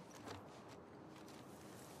see.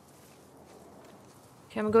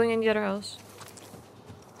 Okay, I'm going in the other house.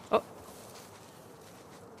 Oh.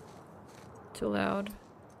 Too loud.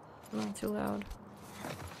 Not too loud.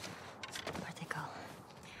 Where'd they go?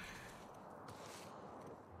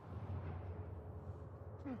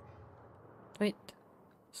 Wait.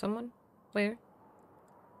 Someone? Where?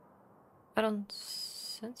 I don't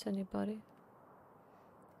sense anybody.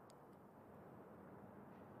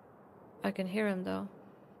 I can hear him though.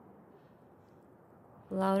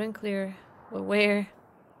 Loud and clear. But where?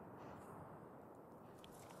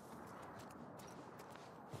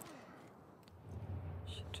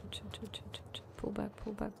 Pull back,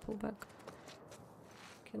 pull back, pull back.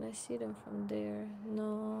 Can I see them from there?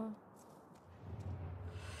 No.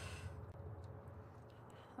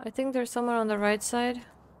 I think they're somewhere on the right side.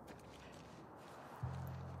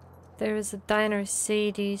 There is a diner,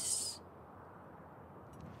 Sadie's.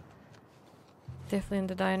 Definitely in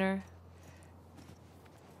the diner.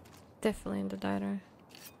 Definitely in the diner.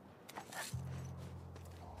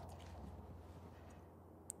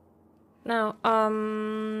 Now,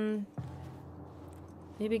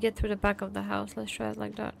 maybe get through the back of the house. Let's try it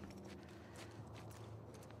like that.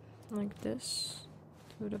 Like this.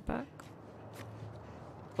 Through the back.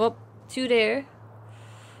 Oh, two there.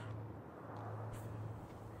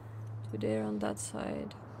 Two there on that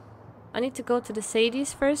side. I need to go to the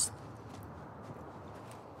Sadie's first.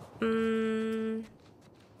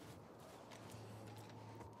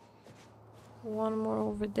 One more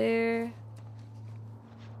over there.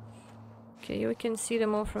 Okay, we can see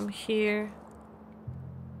them all from here.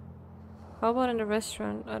 How about in the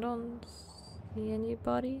restaurant? I don't see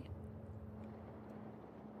anybody.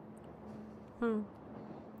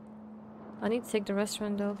 I need to take the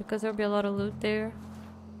restaurant though, because there'll be a lot of loot there.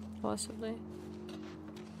 Possibly.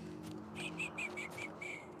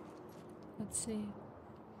 Let's see.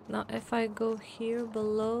 Now if I go here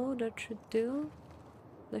below, that should do.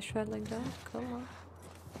 Let's try it like that. Come on.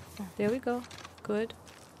 There we go. Good.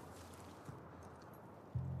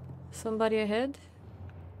 Somebody ahead?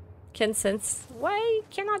 Can sense. Why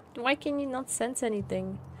can you not sense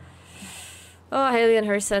anything? Oh, Haley and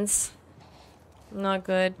her sense. Not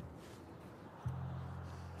good.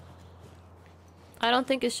 I don't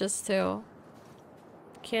think it's just two.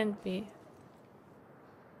 Can't be.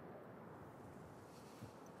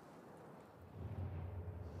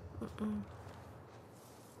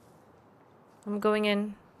 I'm going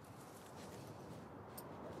in.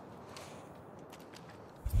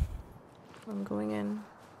 I'm going in.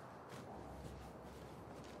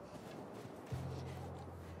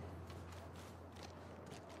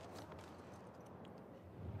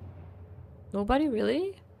 Nobody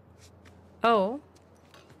really? Oh.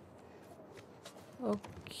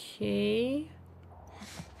 Okay.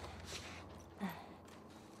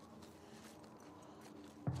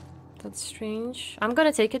 That's strange. I'm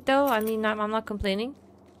gonna take it though. I mean, I'm not complaining.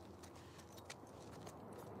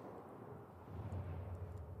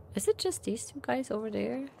 Is it just these two guys over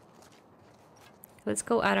there? Let's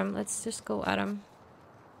go at him. Let's just go at him.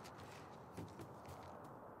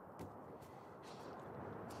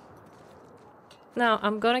 Now,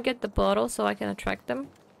 I'm gonna get the bottle so I can attract them.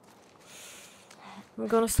 I'm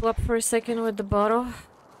gonna swap for a second with the bottle.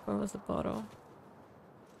 Where was the bottle?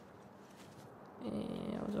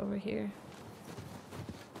 Yeah, it was over here.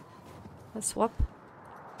 Let's swap.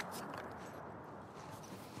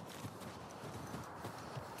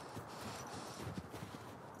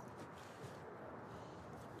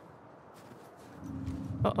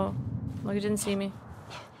 Uh-oh. Like, you didn't see me.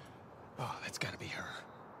 Oh, that's gotta be her.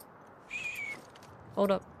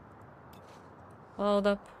 Hold up. Hold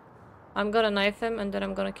up. I'm gonna knife him and then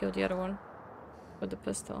I'm gonna kill the other one. With the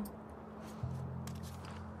pistol.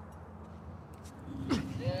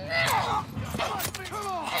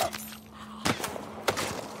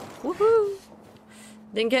 Woohoo!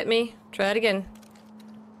 Didn't get me. Try it again.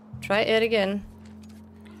 Try it again.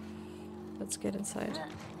 Let's get inside.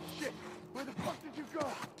 Shit! Where the fuck did you go?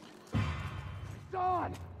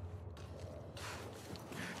 Dawn!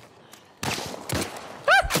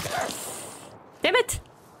 Damn it!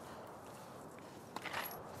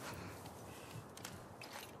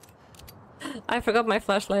 I forgot my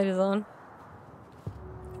flashlight is on.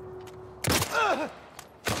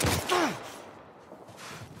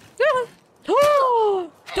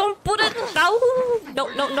 No,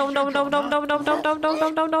 no, no, no, no, no, no, no, no, no, no, no,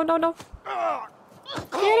 no, no, no, no.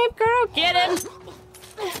 Get him, girl! Get him!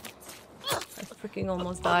 I freaking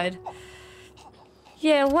almost died.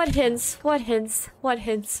 Yeah, what hints? What hints? What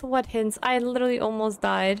hints? What hints? I literally almost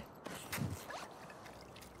died.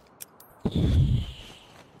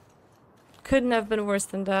 Couldn't have been worse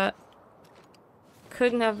than that.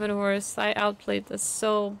 Couldn't have been worse. I outplayed this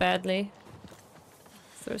so badly.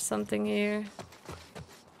 Is there something here?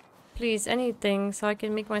 Please, anything, so I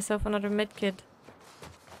can make myself another medkit.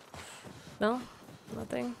 No?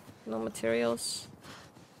 Nothing? No materials?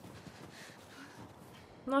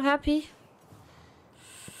 Not happy?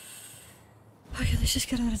 Okay, let's just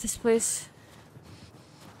get out of this place.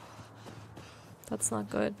 That's not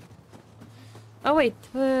good. Oh wait,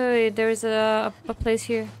 wait, there is a place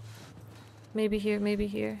here. Maybe here, maybe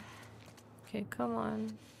here. Okay, come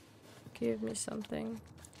on. Give me something.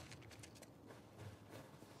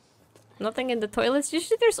 Nothing in the toilets?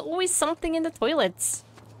 Usually there's always something in the toilets.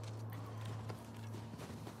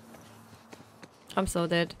 I'm so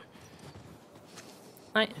dead.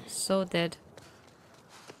 I'm so dead.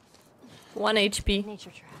 1 HP.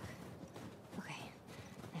 Nature trap. Okay,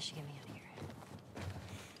 that should get me out of here.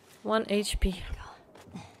 1 HP.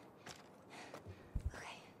 Go.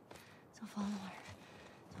 Okay, don't fall in the water.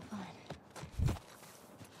 Don't fall in.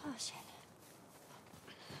 Oh shit.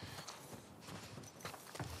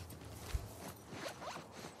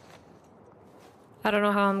 I don't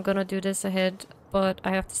know how I'm gonna do this ahead, but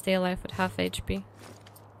I have to stay alive with half HP.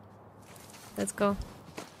 Let's go.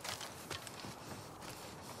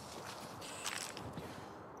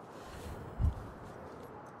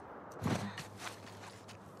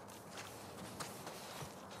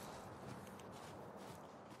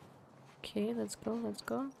 Okay, let's go, let's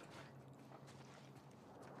go.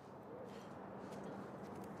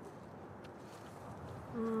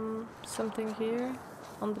 Something here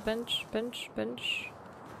on the bench.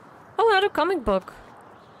 Oh, another comic book.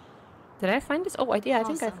 Did I find this? Oh, yeah, I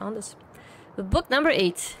think I found this. Book number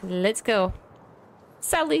 8. Let's go.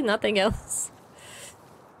 Sadly, nothing else.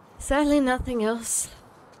 Sadly, nothing else.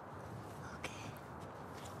 Okay.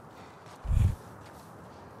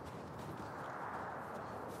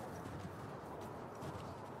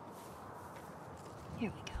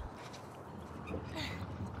 Here we go.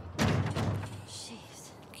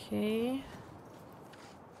 Jeez. Okay.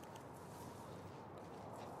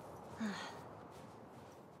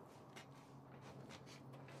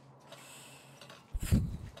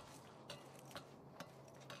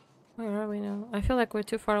 Where are we now? I feel like we're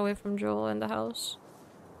too far away from Joel and the house.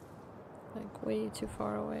 Like, way too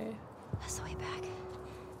far away. That's the way back.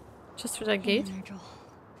 Just through that Hang gate? in there, Joel.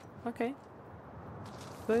 Okay.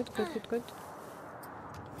 Good, good, good, good.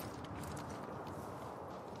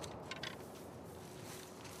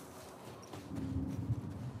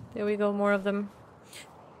 There we go, more of them.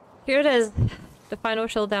 Here it is. The final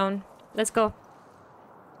showdown. Let's go.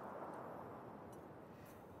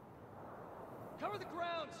 Cover the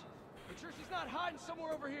grounds. Make sure she's not hiding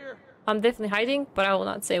somewhere over here. I'm definitely hiding, but I will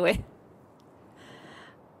not say where.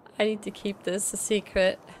 I need to keep this a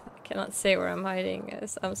secret. I cannot say where I'm hiding,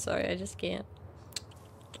 guys. I'm sorry, I just can't.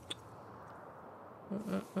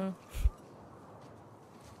 Mm-mm-mm.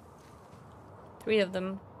 3 of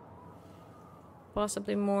them.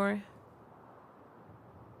 Possibly more.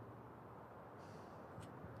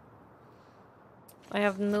 I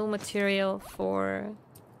have no material for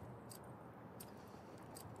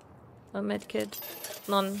a medkit.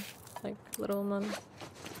 None. Like, little none.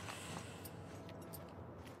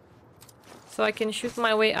 So I can shoot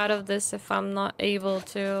my way out of this if I'm not able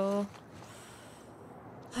to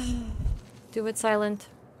do it silent.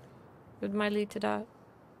 It might lead to that.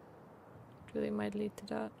 It really might lead to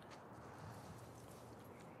that.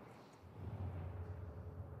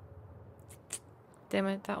 Damn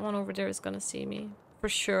it, that one over there is gonna see me. For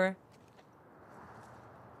sure.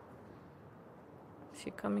 Is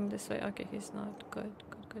he coming this way? Okay, he's not. Good,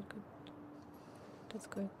 good, good, good. That's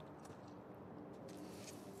good.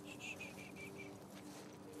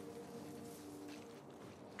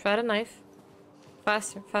 Try the knife.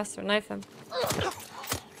 Faster, faster, knife him.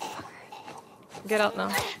 Get out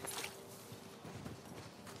now.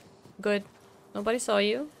 Good. Nobody saw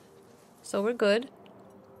you. So we're good.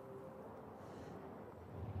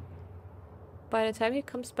 By the time he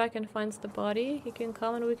comes back and finds the body, he can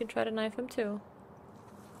come and we can try to knife him too.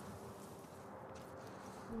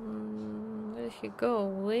 Where did he go?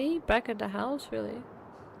 Way back at the house, really?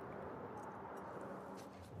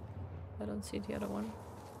 I don't see the other one.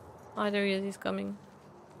 Ah, there he is, he's coming.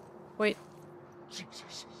 Wait.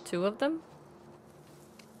 Jesus. 2 of them?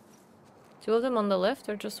 2 of them on the left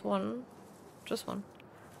or just one? Just one.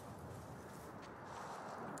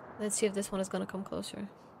 Let's see if this one is gonna come closer.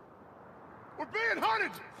 We're being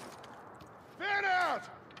hunted! Fan out!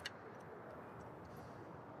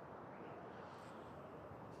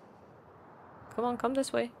 Come on, come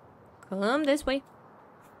this way. Come this way.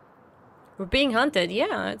 We're being hunted.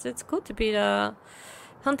 Yeah, it's cool to be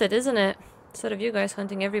hunted, isn't it? Instead of you guys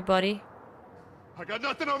hunting everybody. I got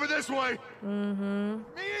nothing over this way! Mm-hmm.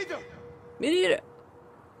 Me either! Me neither.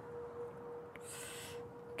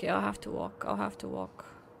 Okay, I'll have to walk. I'll have to walk.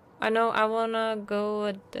 I know I wanna go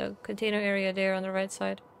at the container area there on the right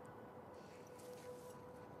side.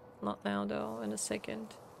 Not now though, in a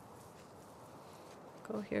second.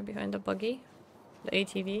 Go here behind the buggy. The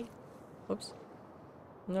ATV. Oops.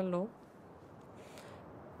 No.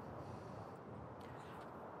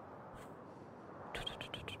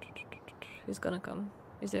 He's gonna come.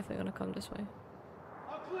 He's definitely gonna come this way.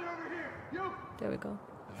 I'll clear over here! You! There we go.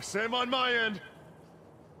 Same on my end!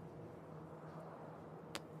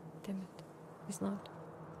 Damn it. He's not.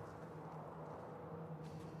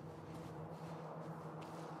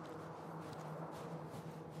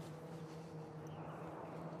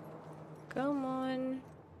 Come on.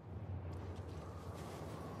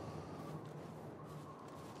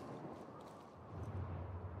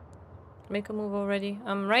 Make a move already.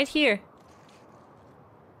 I'm right here.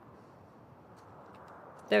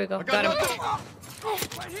 There we go. Got him.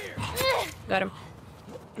 Right here! Got him.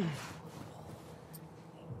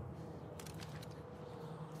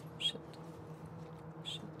 Shit.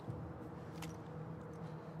 Shit.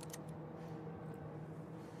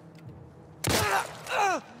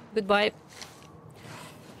 Goodbye.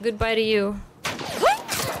 Goodbye to you.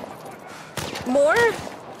 More?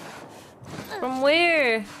 From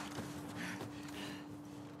where?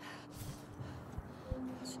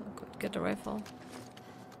 So good. Get the rifle.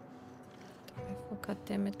 God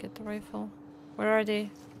damn it, get the rifle. Where are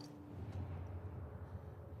they?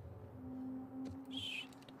 Shit.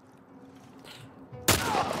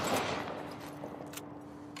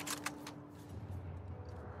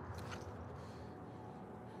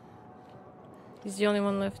 He's the only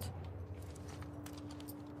one left.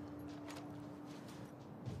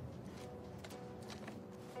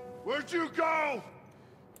 Where'd you go?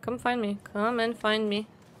 Come find me. Come and find me.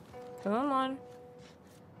 Come on.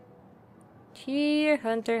 Here,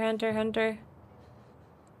 hunter, hunter, hunter.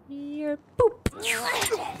 Here, boop.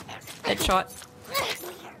 Headshot.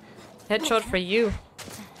 Headshot for you. I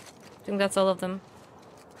think that's all of them.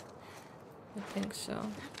 I think so.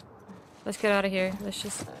 Let's get out of here. Let's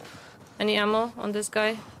just... Any ammo on this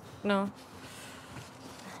guy? No.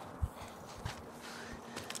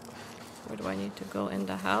 Where do I need to go? In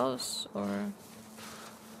the house? Or...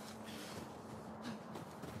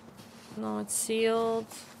 No, it's sealed.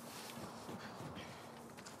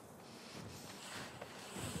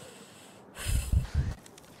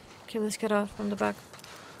 Okay, let's get out from the back.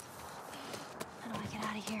 How do I get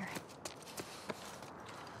out of here?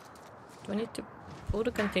 Do I need to pull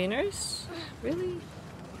the containers? Really?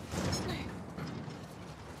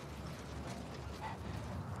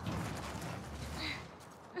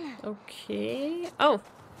 Okay. Oh!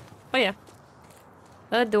 Oh yeah.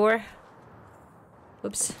 A door.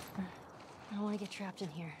 Oops. I don't want to get trapped in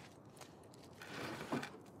here.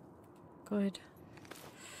 Good.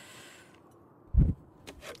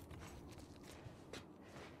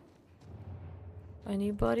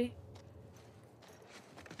 Anybody?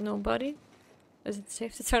 Nobody? Is it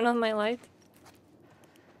safe to turn on my light?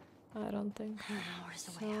 I don't think. Where's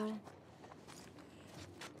the way out?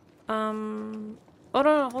 Oh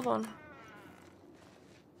no, hold on.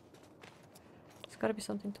 There's gotta be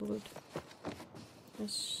something to loot.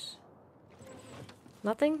 There's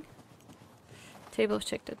nothing? Tables,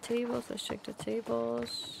 check the tables. Let's check the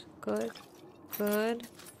tables. Good. Good.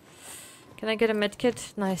 Can I get a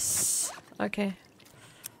medkit? Nice. Okay.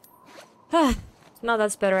 Now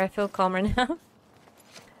that's better. I feel calmer now.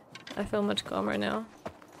 I feel much calmer now.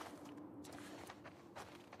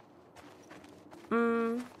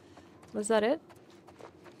 Was that it?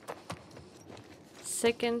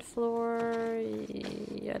 Second floor.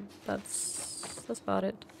 Yeah, that's about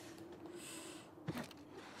it.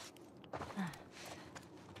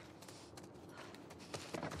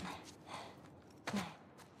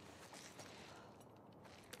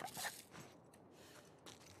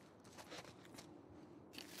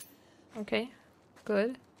 Okay,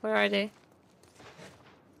 good. Where are they?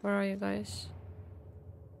 Where are you guys?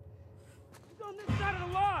 He's on this side of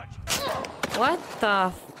the lodge! What the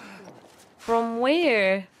f- From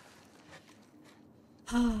where?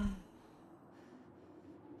 From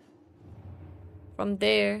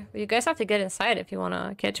there. You guys have to get inside if you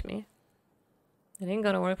wanna catch me. It ain't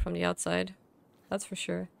gonna work from the outside. That's for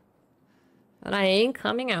sure. And I ain't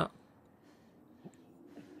coming out.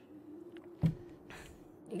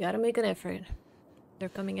 You gotta make an effort. They're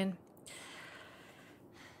coming in.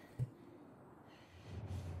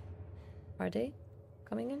 Are they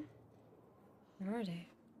coming in? Where are they?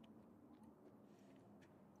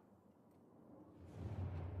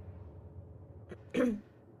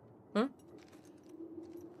 Hmm?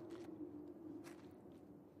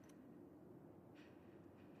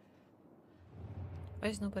 Why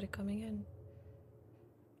is nobody coming in?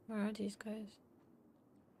 Where are these guys?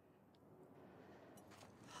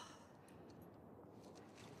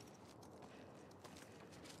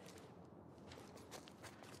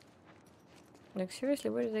 Like, seriously,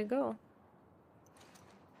 where did they go?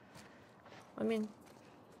 I mean...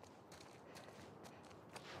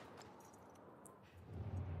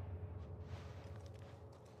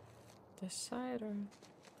 this side or...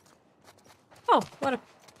 Oh, what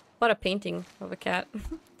a painting of a cat.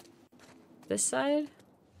 This side?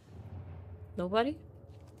 Nobody?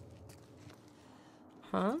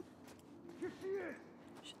 Huh?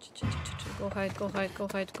 Go hide, go hide, go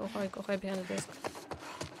hide, go hide, go hide behind the desk.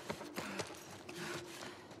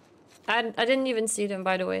 I didn't even see them,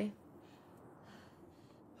 by the way.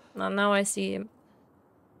 Now I see him.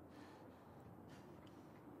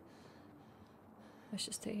 I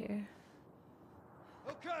should stay here.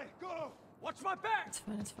 Okay, go! Watch my back! It's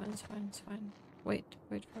fine, it's fine, it's fine, it's fine. Wait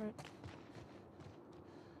for it.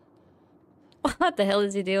 What the hell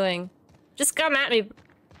is he doing? Just come at me!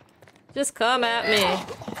 Just come at me!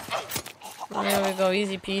 Oh, there we go,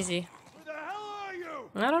 easy peasy. Who the hell are you?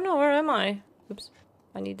 I don't know, where am I? Oops.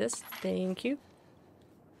 I need this. Thank you.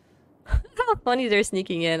 How funny they're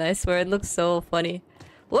sneaking in, I swear, it looks so funny.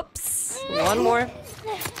 Whoops! One more.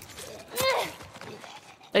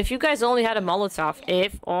 If you guys only had a Molotov,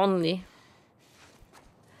 if only.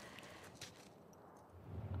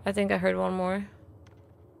 I think I heard one more.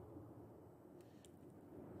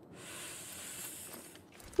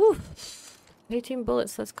 Whew. 18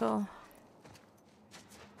 bullets, let's go.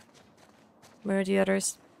 Where are the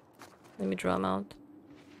others? Let me draw them out.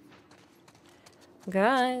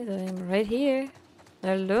 Guys, I'm right here.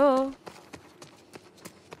 Hello?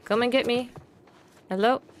 Come and get me.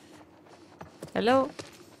 Hello? Hello?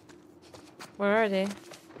 Where are they?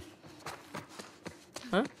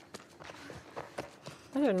 Huh?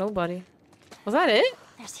 There's nobody. Was that it?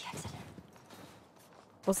 There's the exit.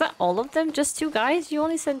 Was that all of them? Just 2 guys? You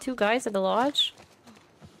only sent 2 guys at the lodge?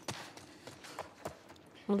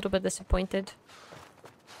 I'm a little bit disappointed.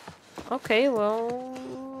 Okay, well...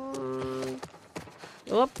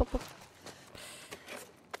 Up.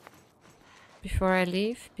 Before I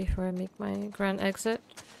leave, before I make my grand exit.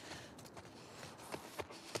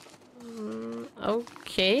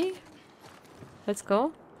 Okay. Let's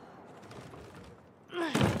go.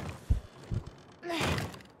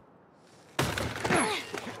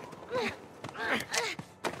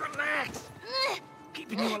 Relax!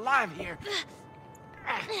 Keeping you alive here.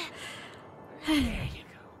 There you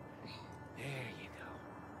go. There you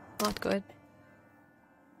go. Not good.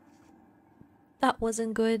 That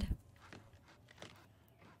wasn't good.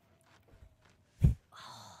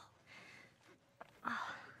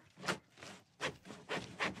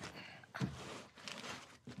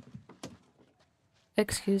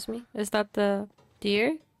 Excuse me, is that the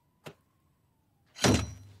deer?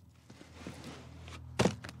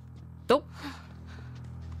 Nope.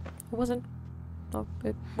 It wasn't. Oh,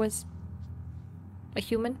 it was a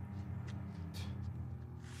human.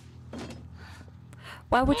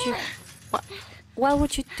 Why would you? Why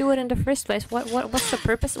would you do it in the first place? What's the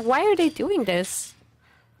purpose? Why are they doing this?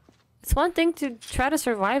 It's one thing to try to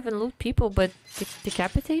survive and loot people, but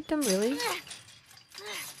decapitate them, really?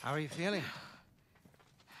 How are you feeling?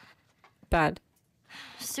 Bad.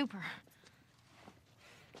 Super.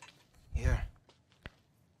 Here.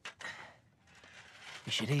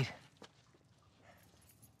 You should eat.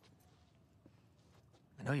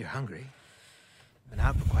 I know you're hungry. Been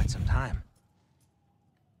out for quite some time.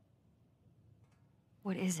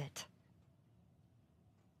 What is it?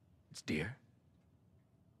 It's deer.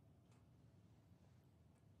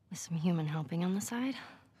 With some human helping on the side?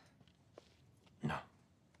 No.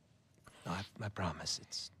 No, I promise.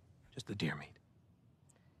 It's just the deer meat.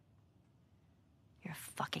 You're a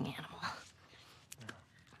fucking animal.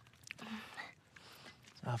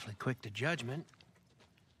 It's awfully quick to judgment.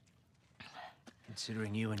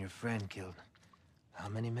 Considering you and your friend killed how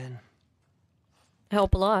many men?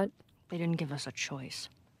 Help a lot. They didn't give us a choice.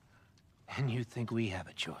 And you think we have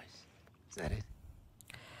a choice? Is that it?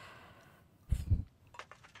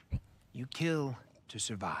 You kill to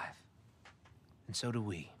survive. And so do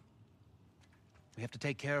we. We have to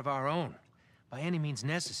take care of our own, by any means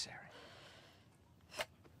necessary.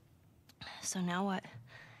 So now what?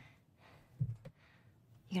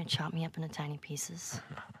 You gonna chop me up into tiny pieces?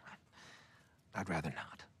 I'd rather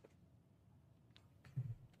not.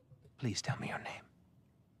 Please tell me your name.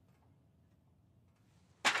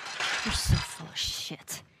 You're so full of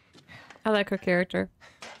shit. I like her character.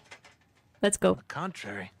 Let's go. On the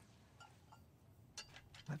contrary,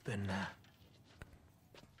 I've been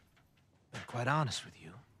quite honest with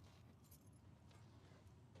you.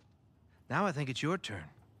 Now I think it's your turn.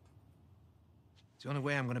 It's the only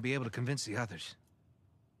way I'm going to be able to convince the others.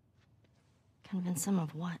 Convince them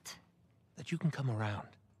of what? That you can come around.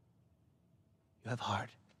 You have heart.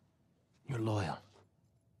 You're loyal.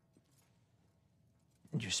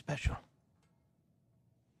 And you're special.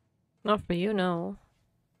 Not for you, no.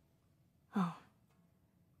 Oh.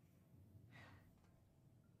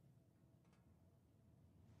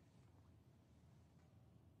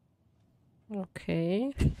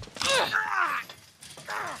 Okay.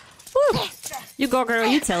 Woo! You go, girl.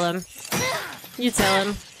 You tell him. You tell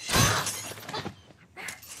him.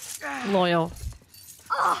 Loyal.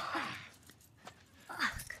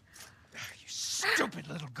 You stupid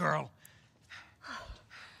little girl.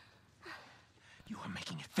 You are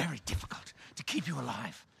making it very difficult to keep you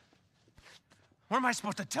alive. What am I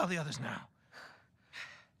supposed to tell the others now?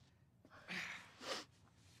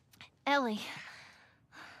 Ellie.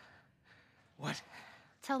 What?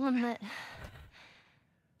 Tell them that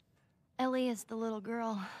Ellie is the little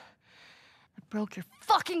girl that broke your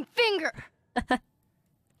fucking finger. How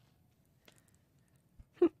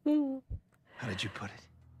did you put it?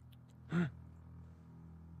 Hmm?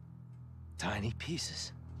 Tiny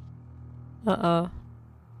pieces. Uh-oh.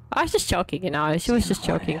 I was just joking, you know. She was just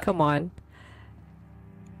joking. Come on.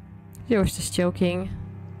 She was just joking.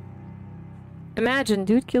 Imagine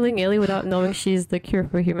dude killing Ellie without knowing she's the cure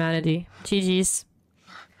for humanity. GG's.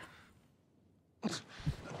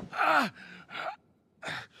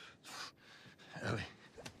 Ellie.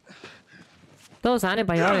 Those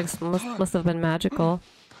antibiotics must have been magical.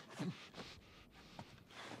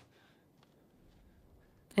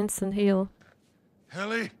 Instant heal.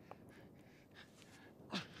 Ellie?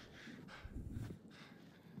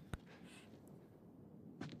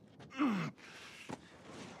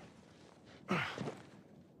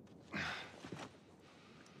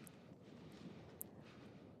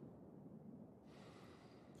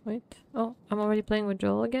 Wait. Oh, I'm already playing with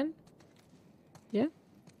Joel again? Yeah?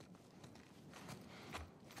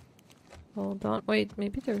 Hold on. Wait,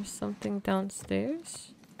 maybe there's something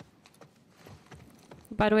downstairs?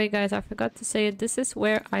 By the way, guys, I forgot to say it. This is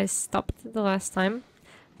where I stopped the last time.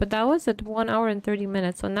 But that was at 1 hour and 30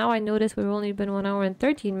 minutes. So now I notice we've only been 1 hour and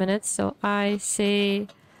 13 minutes. So I say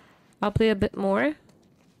I'll play a bit more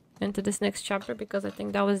into this next chapter because I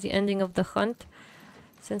think that was the ending of the hunt.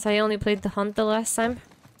 Since I only played the hunt the last time.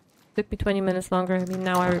 Took me 20 minutes longer. I mean,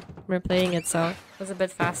 now I'm replaying it, so it was a bit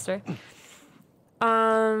faster.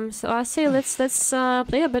 So I say let's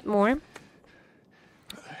play a bit more.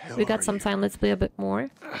 We got some time. Let's play a bit more.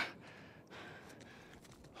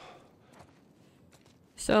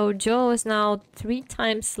 So Joe is now 3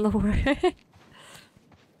 times slower.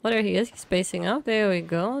 Oh, there he is. He's spacing out. There we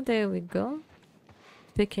go. There we go.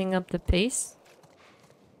 Picking up the pace.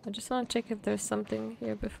 I just want to check if there's something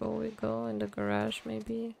here before we go in the garage,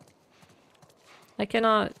 maybe. I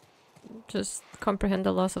cannot just comprehend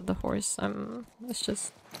the loss of the horse. It's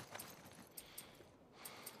just...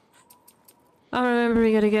 I'm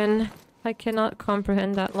remembering it again. I cannot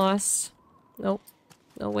comprehend that loss. Nope.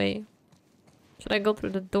 No way. Should I go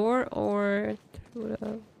through the door or through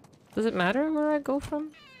the... Does it matter where I go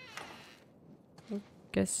from? I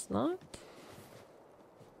guess not.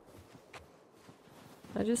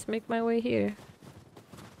 I just make my way here.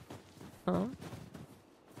 Oh.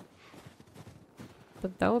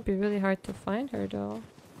 But that would be really hard to find her though.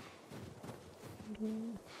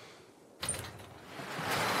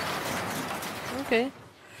 Okay.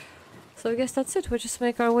 So I guess that's it. We'll just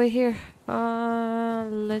make our way here.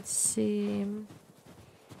 Let's see.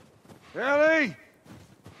 Ellie!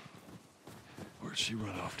 Where'd she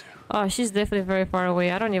run off to? Oh, she's definitely very far away.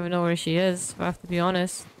 I don't even know where she is, if I have to be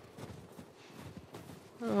honest.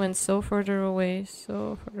 I went so further away,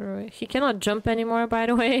 so further away. He cannot jump anymore, by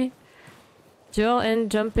the way. Joel and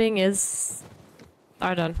jumping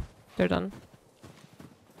are done. They're done.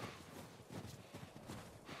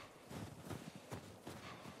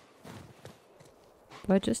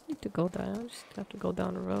 Do I just need to go down? I just have to go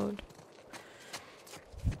down the road.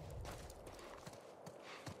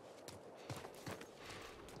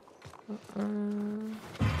 Over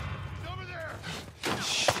there!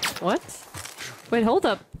 What? Wait, hold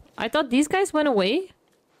up. I thought these guys went away?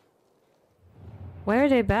 Why are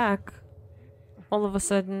they back? All of a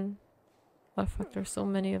sudden. Oh fuck, there's so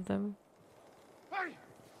many of them. Hey!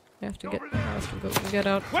 I have to get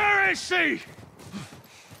out. Where is she?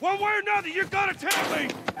 One way or another, you gotta tell me!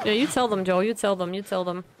 Yeah, you tell them, Joe. You tell them. You tell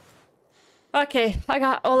them. Okay, I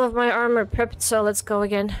got all of my armor prepped, so let's go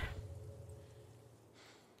again.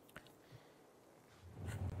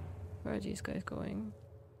 Where are these guys going?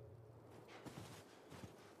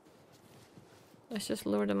 Let's just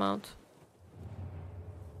lure them out.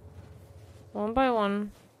 One by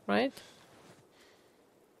one, right?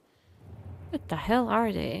 What the hell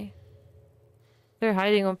are they? They're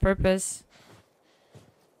hiding on purpose.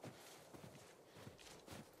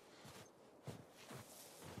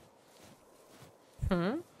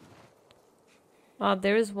 Ah,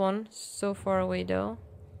 there is one. So far away though.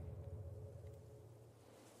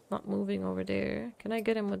 Not moving over there. Can I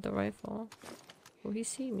get him with the rifle? Will he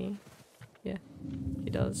see me? Yeah, he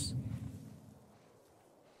does.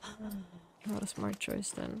 Not a smart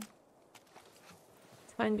choice then.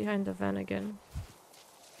 Hide behind the van again.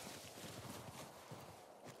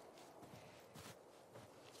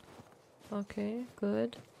 Okay,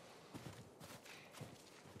 good.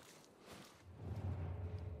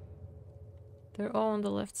 They're all on the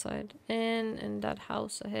left side and in that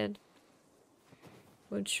house ahead.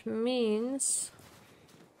 Which means...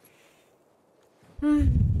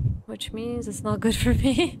 which means it's not good for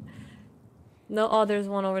me. No, oh, there's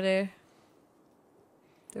one over there.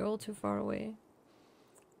 They're all too far away.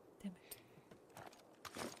 Damn it.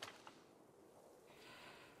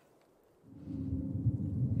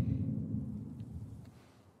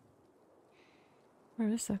 Where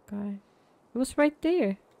is that guy? It was right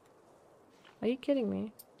there. Are you kidding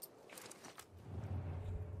me?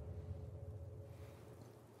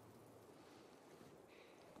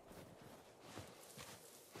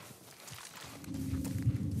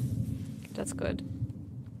 That's good.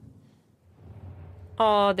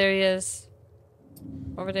 Oh, there he is.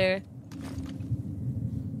 Over there.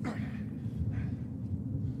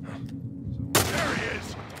 There he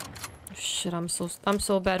is! Shit, I'm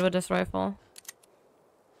so bad with this rifle.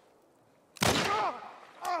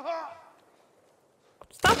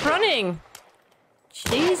 Stop running!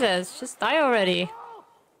 Jesus, just die already.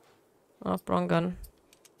 Oh, wrong gun.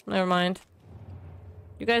 Never mind.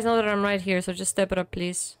 You guys know that I'm right here, so just step it up,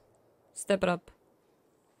 please. Step it up.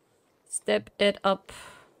 Step it up.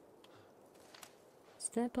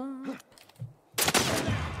 Step up.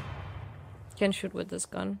 Can't shoot with this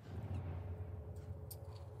gun.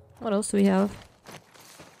 What else do we have?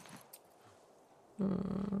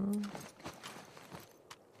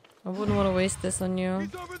 I wouldn't want to waste this on you.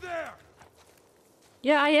 He's over there!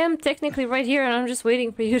 Yeah, I am technically right here and I'm just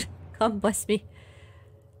waiting for you to come bless me.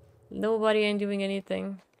 Nobody ain't doing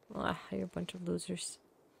anything. Ah, you're a bunch of losers.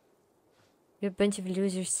 You're a bunch of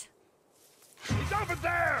losers. He's over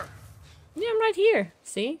there! Yeah, I'm right here.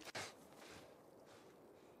 See?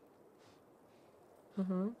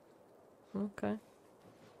 Okay.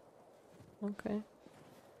 Okay.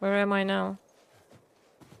 Where am I now?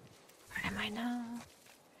 Where am I now?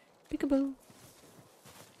 Peekaboo.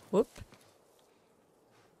 Whoop.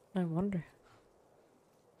 I wonder.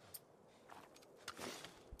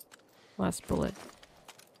 Last bullet.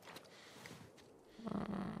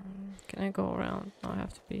 Can I go around? No, I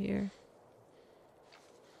have to be here.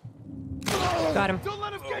 Got him. Don't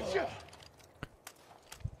let him get you!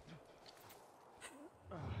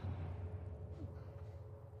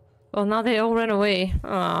 Well, now they all ran away.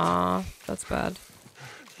 Ah, that's bad.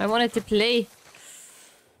 I wanted to play.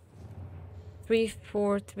 3,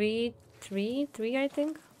 4, 3, 3, 3, I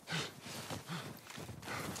think.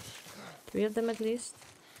 3 of them at least.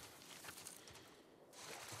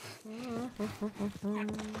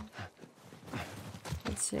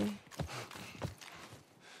 Let's see.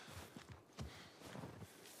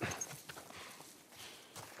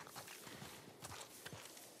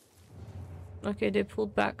 Okay, they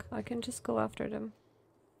pulled back. I can just go after them.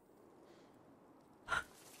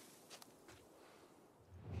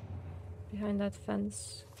 Behind that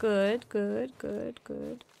fence. Good, good, good,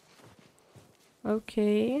 good.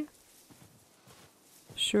 Okay.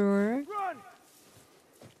 Sure. Run!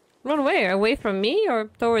 Run where? Away from me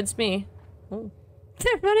or towards me? Oh.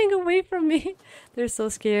 They're running away from me. They're so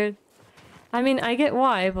scared. I mean, I get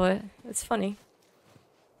why, but it's funny.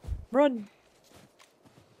 Run.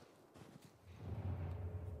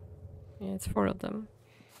 Yeah, it's 4 of them.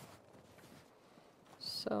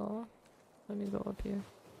 So, let me go up here.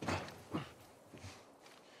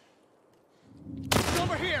 He's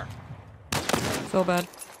over here! So bad.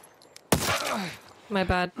 My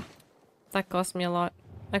bad. That cost me a lot.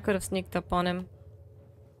 I could have sneaked up on him.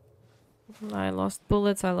 I lost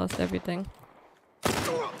bullets, I lost everything.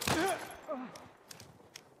 I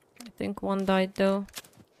think one died though.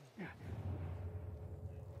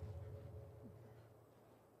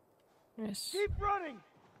 Yes. Keep running.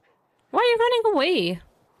 Why are you running away?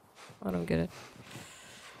 I don't get it.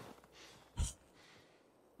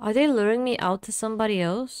 Are they luring me out to somebody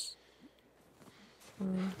else?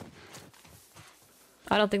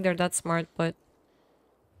 I don't think they're that smart, but...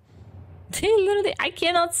 They literally... I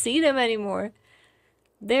cannot see them anymore.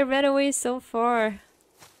 They ran away so far.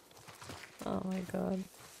 Oh my god.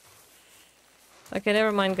 Okay,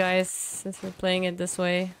 never mind, guys. Since we're playing it this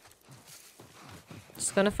way.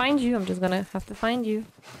 Just gonna find you. I'm just gonna have to find you.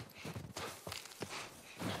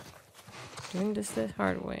 Doing this the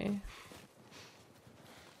hard way.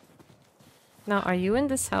 Now, are you in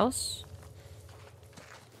this house?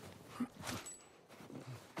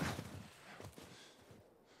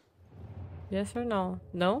 Yes or no?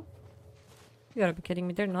 No? You gotta be kidding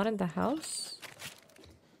me. They're not in the house?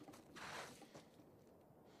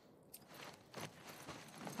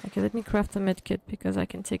 Okay, let me craft a medkit because I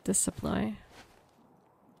can take this supply.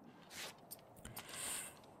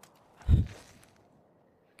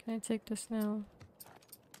 Can I take this now?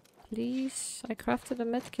 Please? I crafted a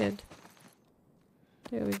medkit.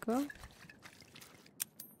 There we go.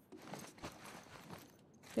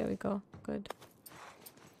 There we go. Good.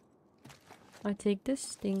 I take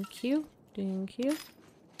this. Thank you. Thank you.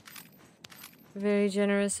 Very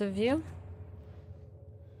generous of you.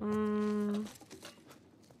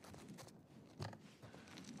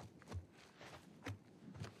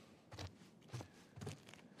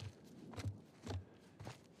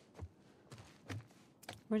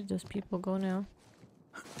 Where did those people go now?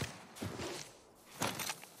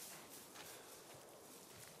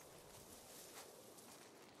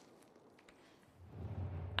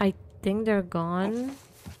 I think they're gone.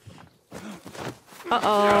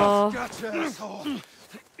 Uh-oh. Gotcha, asshole.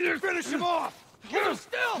 Finish him off. Hold him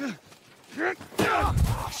still.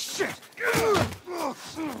 Oh, shit.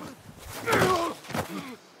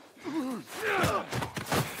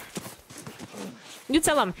 You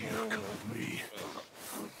tell him. Me.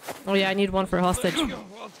 Oh yeah, I need one for hostage. Fuck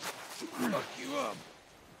you up.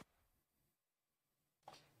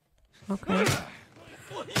 Okay.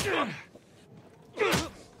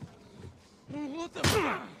 What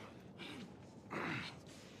the?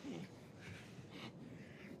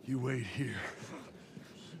 You wait here.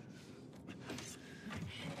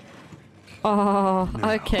 Oh,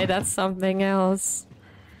 okay, that's something else.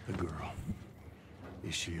 The girl.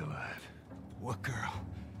 Is she alive? What girl?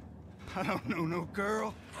 I don't know no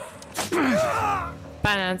girl. Bad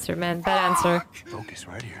answer, man. Bad answer. Focus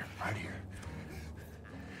right here. Right here.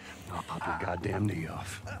 I'll pop your goddamn knee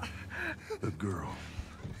off. The girl.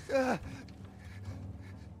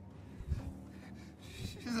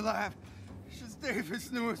 She's alive. She's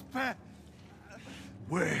David's newest pet.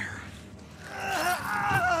 Where?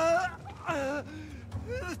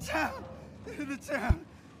 In the town. In the town.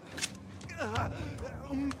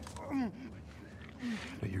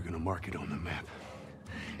 Now you're gonna mark it on the map.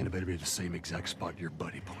 And it better be the same exact spot your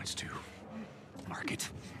buddy points to. Mark it.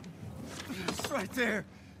 It's right there.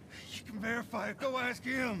 You can verify it. Go ask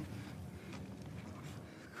him.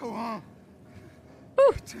 Go on.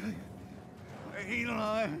 I tell you, I ain't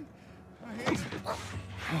lying. I ain't.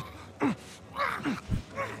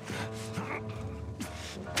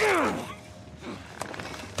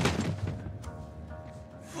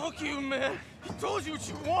 Fuck you, man. He told you what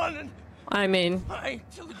you wanted. I mean, I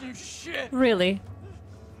ain't telling you shit. really?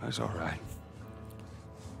 That's all right.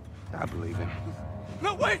 I believe him.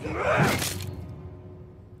 No, wait.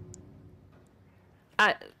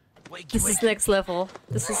 This is next level.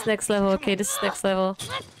 This is next level. Okay, this is next level.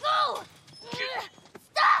 Let's go!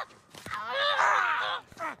 Stop!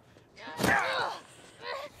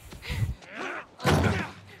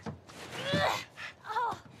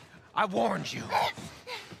 I warned you. I'm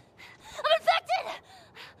infected!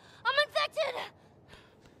 I'm infected!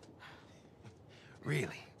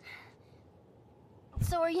 Really?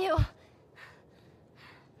 So are you.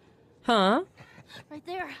 Huh? Right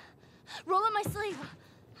there. Roll up my sleeve.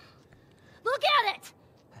 Look at it!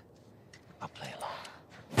 I'll play along.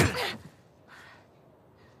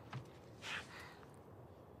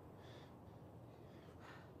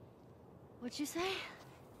 What'd you say?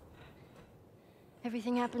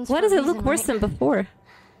 Everything happens Why for does a it look reason, worse right? than before?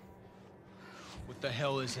 What the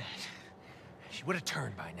hell is that? She would have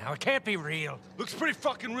turned by now. It can't be real. Looks pretty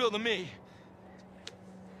fucking real to me.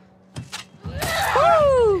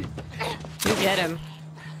 Woo! You get him.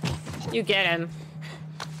 You get him.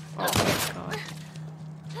 Oh my god.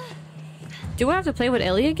 Do I have to play with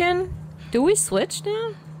Ellie again? Do we switch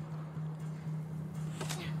now?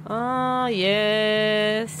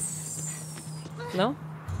 Yes. No?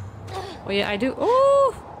 Oh yeah, I do.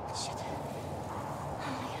 Oh! Shit.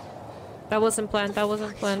 That wasn't planned. That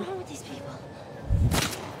wasn't What's planned. wrong with these people?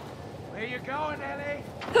 Where you going, Ellie?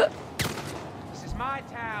 This is my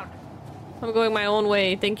town. I'm going my own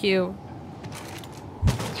way. Thank you.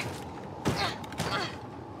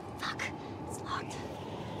 Fuck. It's locked.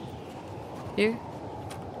 Here?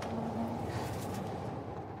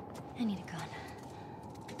 I need a gun.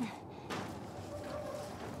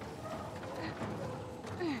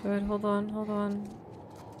 Good, hold on, hold on.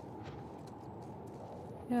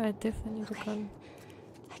 Yeah, I definitely need a gun.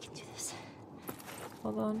 I can do this.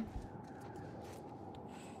 Hold on.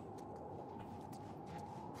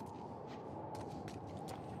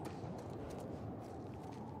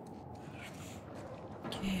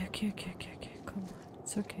 Okay. Come on.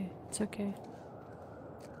 It's okay. It's okay.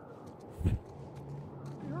 We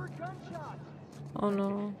heard gunshots. Oh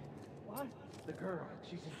no. What? The girl.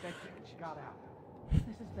 She's infected and she got out.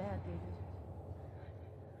 This is bad, David.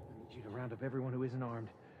 I need you to round up everyone who isn't armed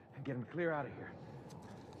and get them clear out of here.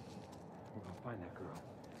 We're gonna find that girl.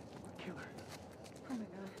 We'll kill her. Oh my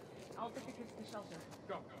god. I'll take the kids to shelter.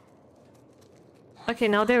 Go. Okay,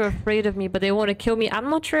 now they're afraid of me, but they want to kill me. I'm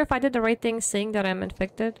not sure if I did the right thing saying that I'm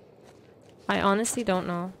infected. I honestly don't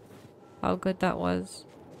know how good that was.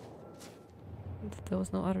 There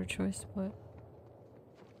was no other choice, but...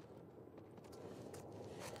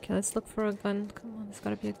 Okay, let's look for a gun. Come on, there's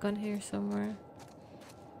gotta be a gun here somewhere.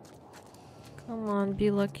 Come on, be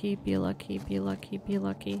lucky, be lucky, be lucky, be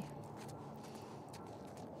lucky.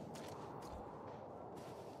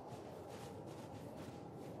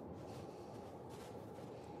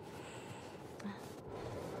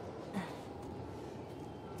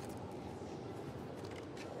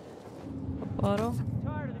 A bottle?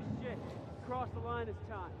 Tired of this shit. Cross the line this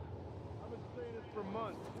time. I've been saying this for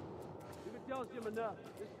months. We've been telling Jim enough.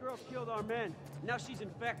 This girl killed our men. Now she's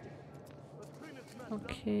infected.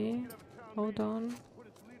 Okay, hold on.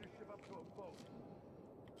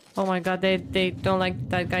 Oh my god, they don't like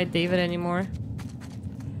that guy David anymore.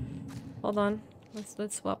 Hold on.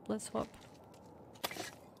 Let's swap, let's swap.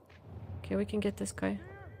 Okay, we can get this guy.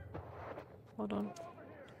 Hold on.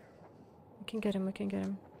 We can get him, we can get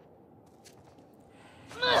him.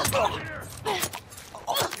 Hear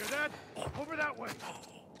that? Over that way.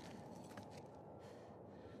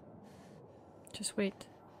 Just wait.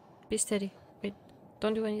 Be steady. Wait.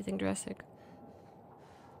 Don't do anything drastic.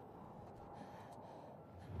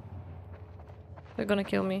 They're gonna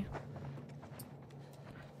kill me.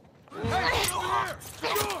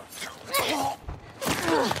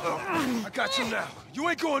 I got you now. You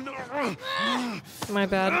ain't going. My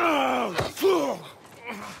bad.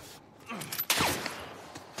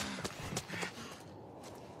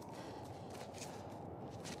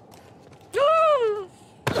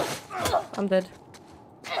 I'm dead.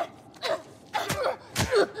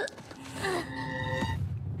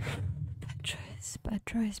 Bad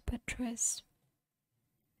choice, bad choice.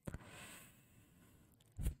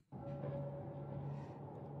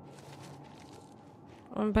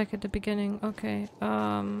 I'm back at the beginning. Okay,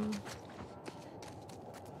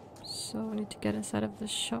 so we need to get inside of the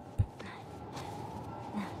shop.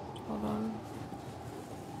 Hold on.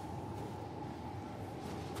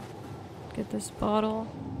 Get this bottle.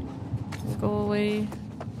 And go away.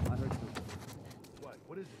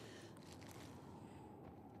 What is it?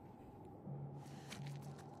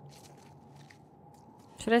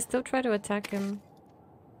 Should I still try to attack him?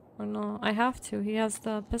 Or no? I have to. He has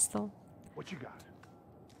the pistol. What you got?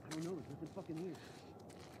 I don't know. There's nothing fucking here.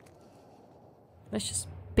 Let's just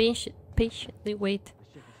patiently wait.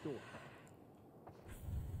 Let's check the store.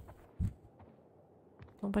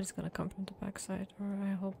 Nobody's gonna come from the backside, or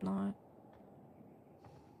I hope not.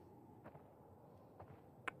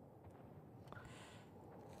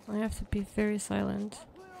 I have to be very silent.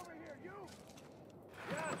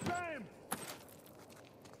 Yeah, same.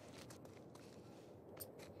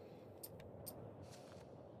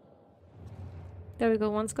 There we go,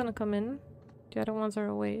 one's gonna come in. The other ones are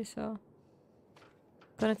away, so...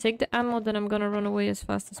 Gonna take the ammo, then I'm gonna run away as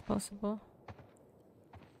fast as possible.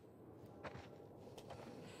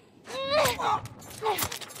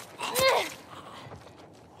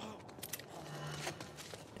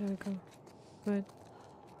 There we go. Good.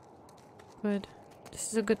 Good. This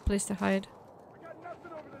is a good place to hide.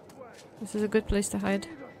 This is a good place to hide.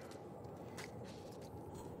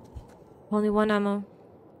 Only one ammo.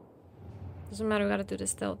 Doesn't matter, we gotta do this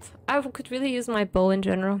stealth. I could really use my bow in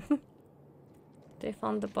general. They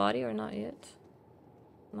found the body or not yet?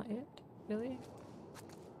 Not yet? Really?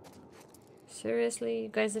 Seriously? You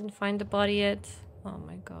guys didn't find the body yet? Oh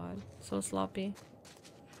my god. So sloppy.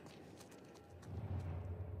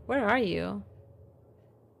 Where are you?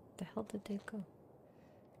 The hell did they go?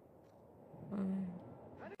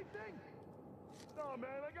 Anything? No,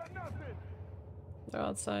 man, I got nothing. They're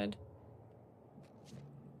outside.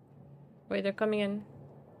 Wait, they're coming in.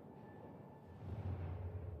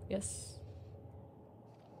 Yes.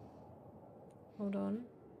 Hold on.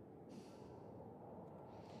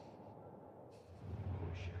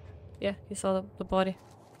 Holy shit. Yeah, he saw the body.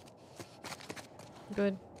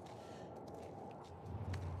 Good.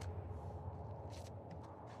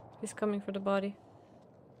 He's coming for the body.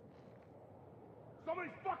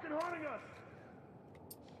 Somebody's fucking hunting us.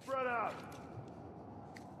 Spread out.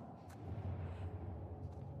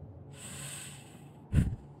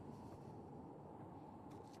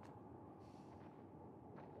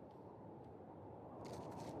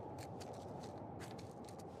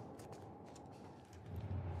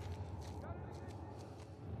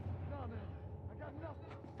 No, man, I got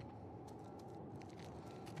nothing.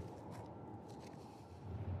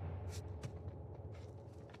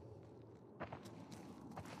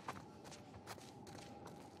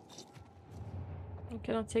 I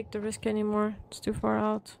cannot take the risk anymore. It's too far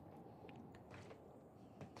out.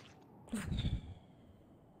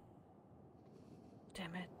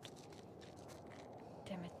 Damn it.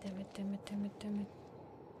 Damn it, damn it, damn it, damn it, damn it.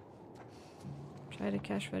 Try the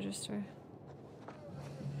cash register.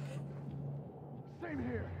 Same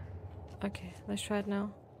here. Okay, let's try it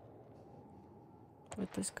now.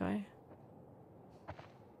 With this guy.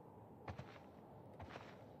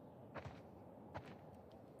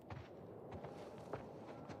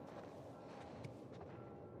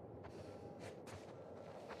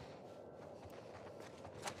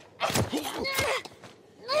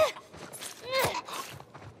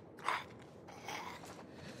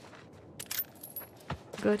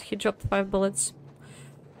 Good, he dropped 5 bullets.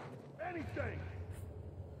 Anything.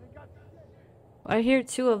 I hear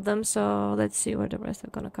 2 of them, so let's see where the rest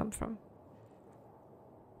are gonna come from.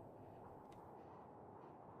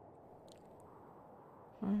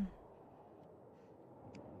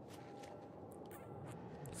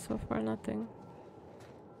 So far, nothing.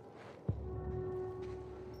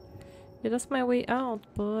 Yeah, that's my way out,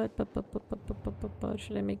 but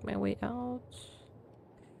should I make my way out?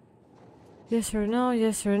 Yes or no?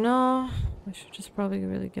 Yes or no? I should just probably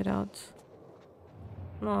really get out.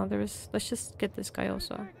 No, there's. Let's just get this guy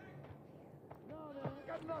also. No, man, I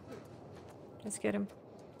got nothing. Let's get him.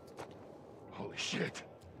 Holy shit.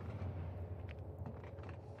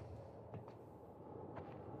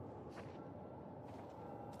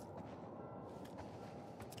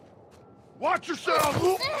 Watch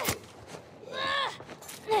yourself!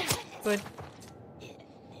 Good. Did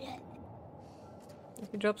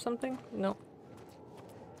he drop something? No.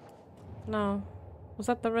 No. Was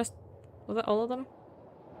that the rest? Was that all of them?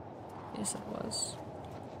 Yes, it was.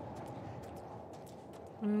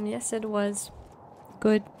 Yes, it was.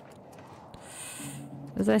 Good.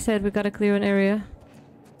 As I said, we gotta clear an area.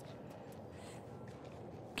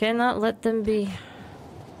 Cannot let them be.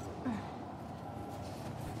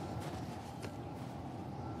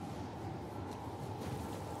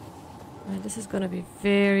 This is gonna be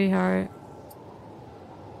very hard.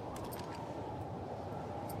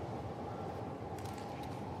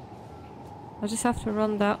 I just have to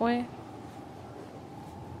run that way.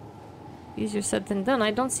 Easier said than done.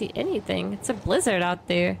 I don't see anything. It's a blizzard out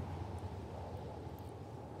there.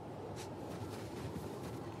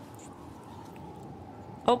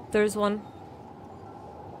 Oh, there's one.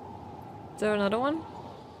 Is there another one?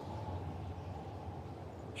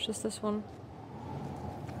 It's just this one.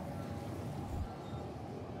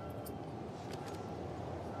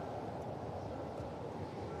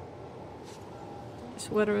 This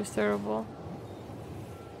weather is terrible.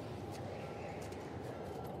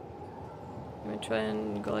 Let me try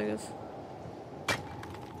and go like this.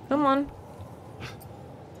 Come on.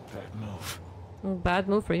 Bad move. Bad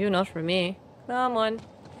move for you, not for me. Come on.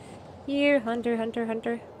 Here, hunter, hunter,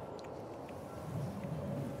 hunter.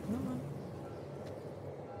 Come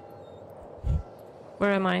on.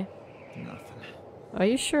 Where am I? Nothing. Are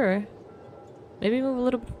you sure? Maybe move a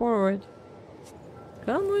little bit forward.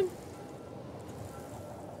 Come on.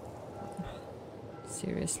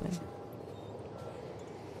 Seriously.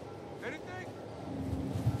 Anything?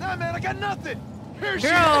 Nah, man, I got nothing. Here's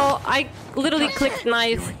Girl, I literally clicked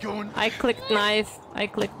knife. You going? I clicked knife. I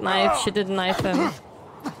clicked knife. She didn't knife him.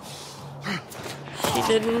 She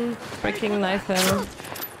didn't freaking knife him.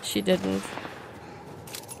 She didn't.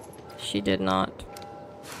 She did not.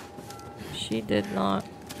 She did not.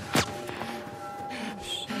 Oh,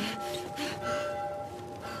 shit.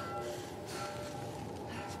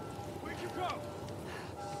 Where'd you go?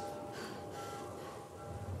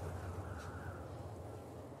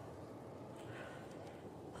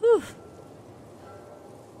 Whew.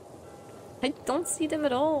 I don't see them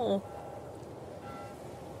at all.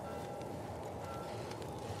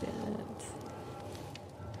 Damn it.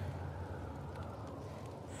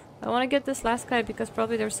 I want to get this last guy because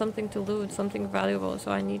probably there's something to loot, something valuable,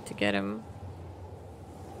 so I need to get him.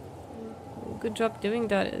 Good job doing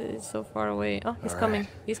that. It's so far away. Oh, he's coming.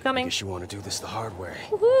 He's coming. I guess you want to do this the hard way.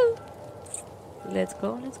 Woohoo! Let's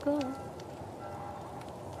go, let's go.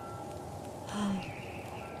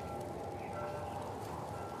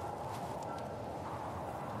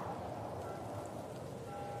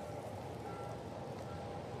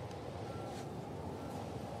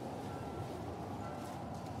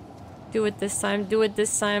 Do it this time, do it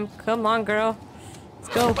this time. Come on, girl. Let's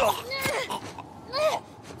go.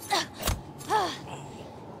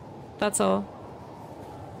 That's all.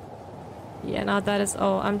 Yeah, now that is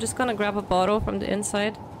all. I'm just gonna grab a bottle from the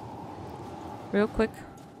inside. Real quick.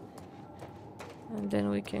 And then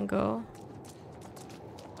we can go.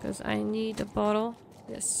 Because I need a bottle.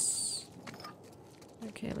 Yes.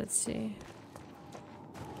 Okay, let's see.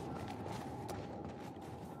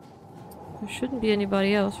 There shouldn't be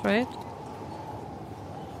anybody else, right?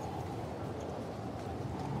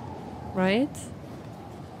 Right?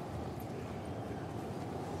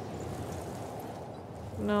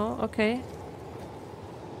 No? Okay.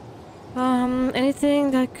 Anything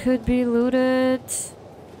that could be looted?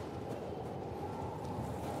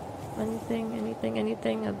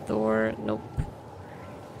 Anything? A door? Nope.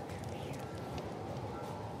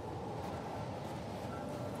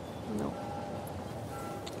 Nope.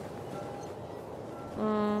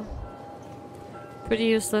 Pretty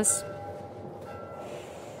useless.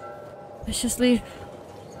 Let's just leave.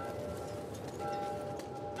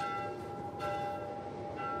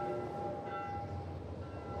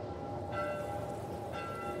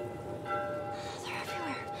 They're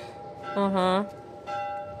everywhere. Uh-huh.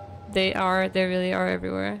 They really are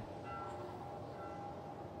everywhere.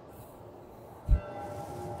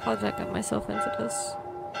 How did I get myself into this?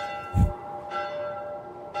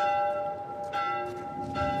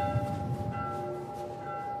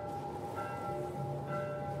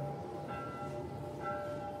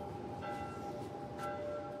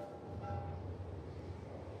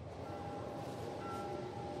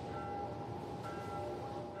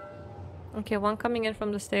 Okay, one coming in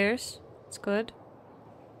from the stairs. It's good.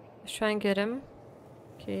 Let's try and get him.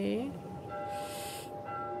 Okay.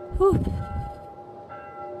 Whew.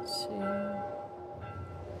 Let's see.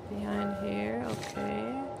 Behind here.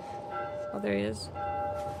 Okay. Oh, there he is.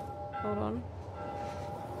 Hold on.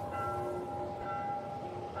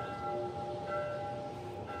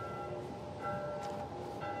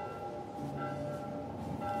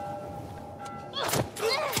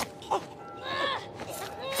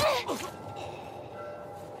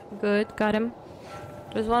 Good, got him.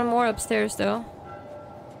 There's one more upstairs though.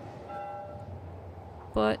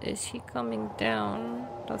 But is he coming down?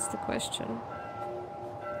 That's the question.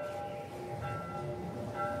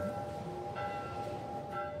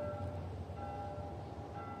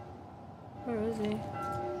 Where is he?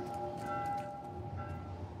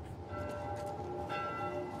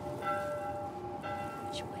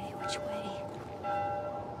 Which way? Which way?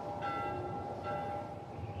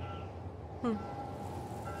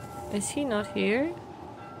 Is he not here?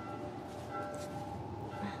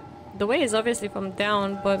 The way is obviously from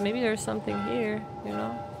down, but maybe there's something here, you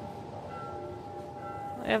know?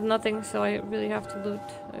 I have nothing, so I really have to loot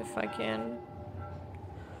if I can.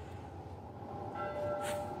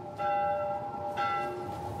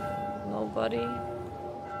 Nobody.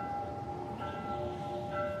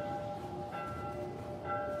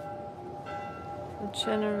 The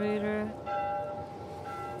generator.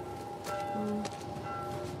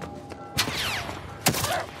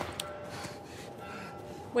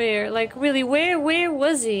 Where? Like, really, where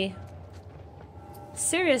was he?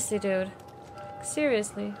 Seriously, dude.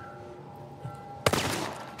 Seriously.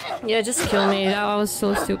 Yeah, just kill me. That was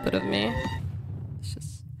so stupid of me. It's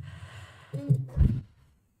just...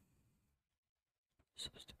 so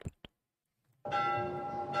stupid.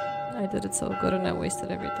 I did it so good and I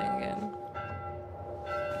wasted everything again.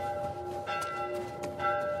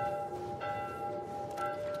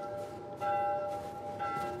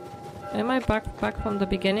 Am I back from the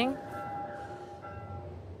beginning?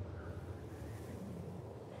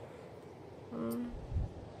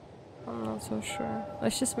 I'm not so sure.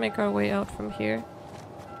 Let's just make our way out from here.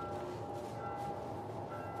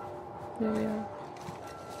 There we are.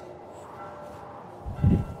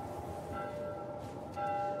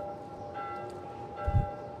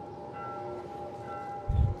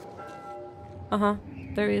 Uh-huh.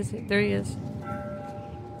 There he is. There he is.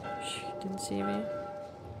 She didn't see me.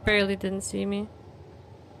 Barely didn't see me.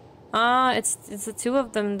 Ah, it's the two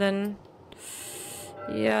of them then.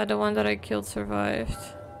 Yeah, the one that I killed survived.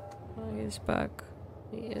 Oh, he is back.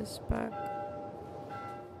 He is back.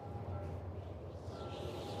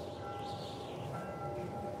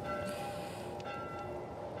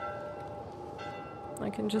 I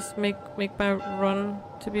can just make my run,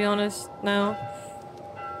 to be honest, now.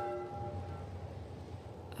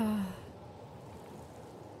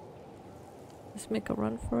 Let's make a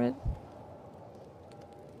run for it.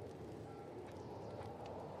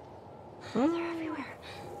 They're everywhere.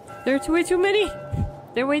 There's way too many!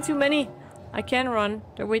 There are way too many! I can run.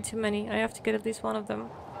 There are way too many. I have to get at least one of them.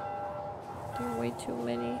 There are way too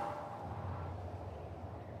many.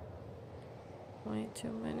 Way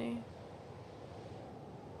too many.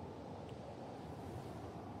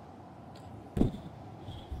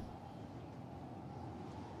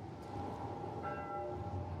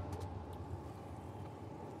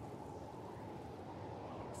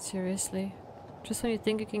 Seriously. Just when you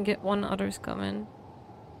think you can get one, others come in.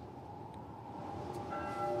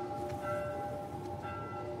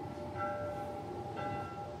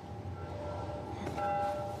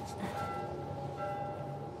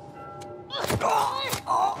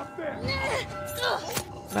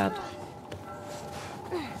 Bad.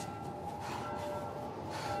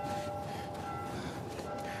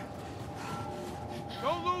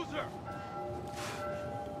 Don't lose her.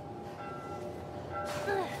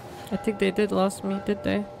 I think they did lose me, did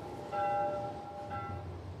they?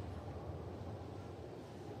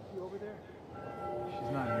 You over there?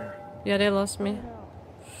 She's not here. Yeah, they lost me.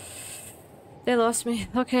 They lost me.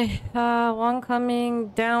 Okay, one coming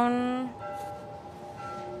down.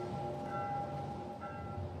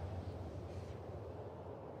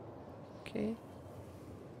 Okay.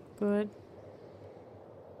 Good.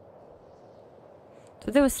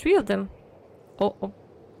 So there was 3 of them. Oh, oh.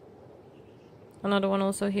 Another one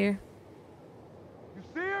also here. You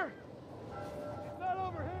see her? She's not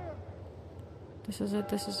over here. This is it,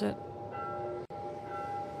 this is it.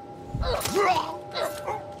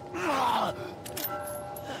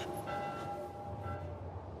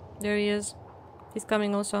 There he is. He's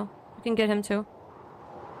coming also. You can get him too.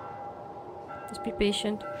 Just be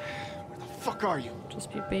patient. Where the fuck are you?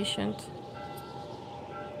 Just be patient.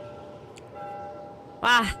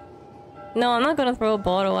 Ah! No, I'm not gonna throw a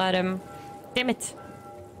bottle at him. Damn it!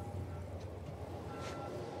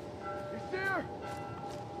 You see her?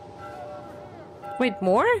 Wait,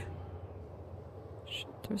 more? Shit,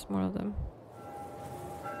 there's more of them.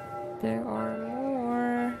 There are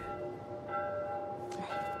more.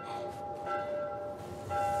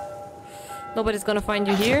 Nobody's gonna find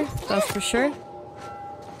you here, that's for sure.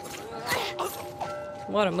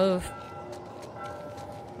 What a move.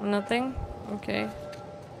 Nothing? Okay.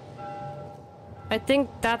 I think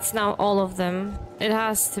that's now all of them. It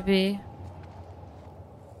has to be.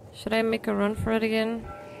 Should I make a run for it again?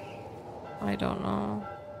 I don't know.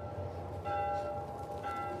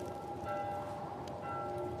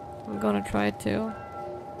 I'm gonna try to.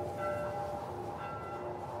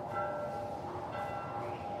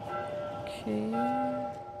 Okay.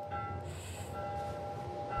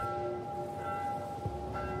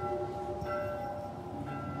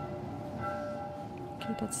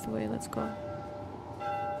 Okay, that's the way. Let's go.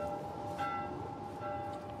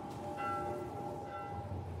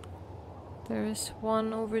 There is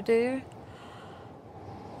one over there.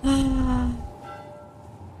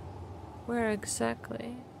 Where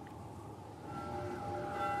exactly?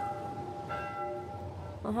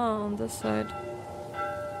 On this side.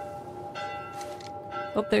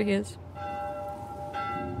 Oh, there he is.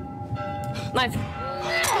 Knife!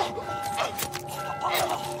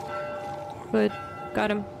 Good.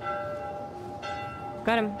 Got him.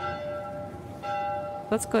 Got him.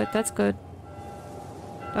 That's good, that's good.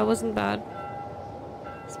 That wasn't bad.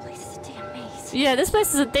 This place is a damn maze. Yeah, this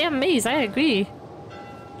place is a damn maze, I agree.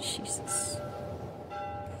 Jesus.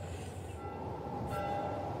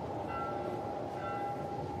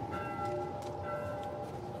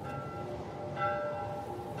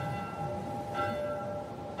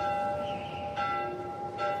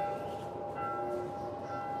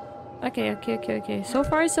 Okay. So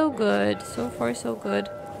far, so good. So far, so good.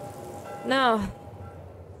 Now.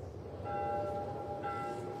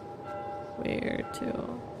 Where to?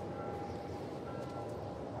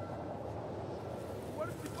 What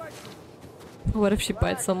if she bites me? What if she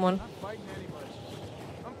bites someone? Not biting anybody.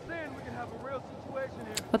 I'm saying we can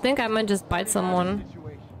think I might just bite someone,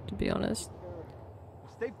 to be honest.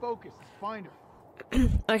 Stay focused. Let's find her.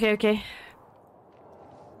 Okay, okay.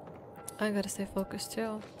 I gotta stay focused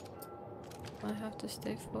too. I have to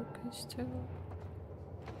stay focused too.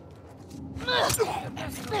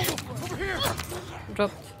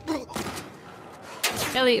 Dropped.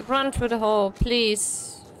 Ellie, run through the hole,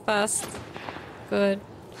 please. Fast. Good.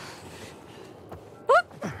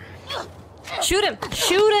 Ah! Shoot him!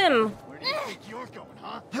 Shoot him! Where do you think you're going,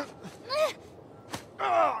 huh?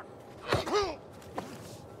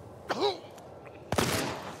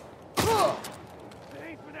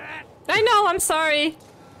 I know, I'm sorry.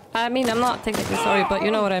 I mean, I'm not technically sorry, but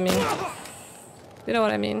you know what I mean. You know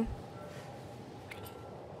what I mean.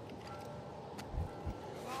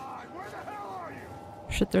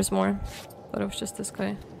 Shit, there's more. But it was just this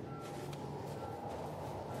guy.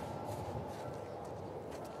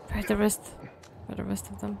 Where the rest? Where the rest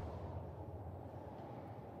of them?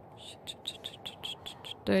 Shit.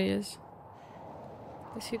 There he is.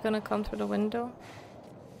 Is he gonna come through the window?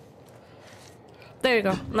 There you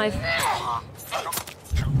go. Knife.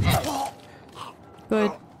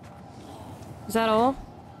 Good. Is that all?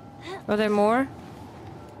 Are there more?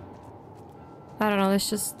 I don't know. Let's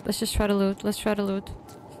just try to loot. Let's try to loot.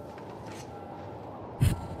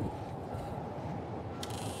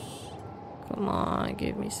 Come on,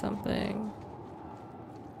 give me something.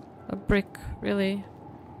 A brick, really?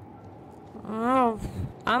 Oh,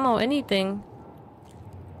 ammo, anything.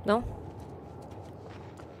 No?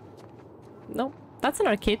 Nope. That's an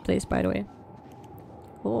arcade place, by the way.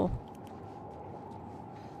 Cool.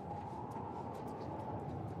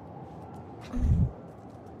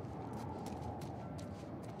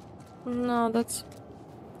 No, that's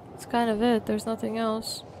kind of it. There's nothing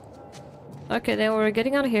else. Okay, then we're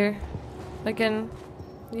getting out of here. Again.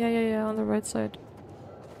 Yeah, on the right side.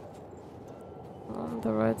 On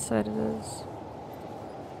the right side it is.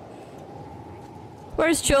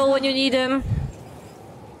 Where's Joel when you need him?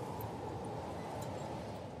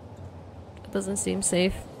 It doesn't seem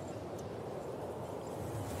safe.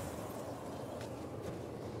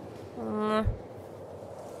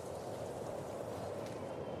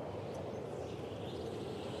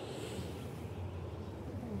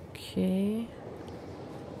 Okay.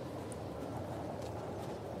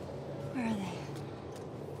 Where are they?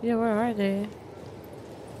 Yeah, where are they?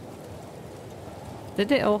 Did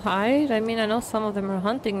they all hide? I mean, I know some of them are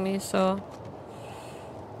hunting me, so...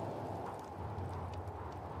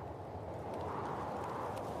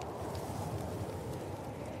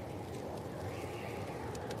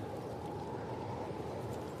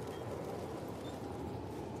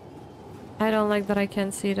 I don't like that I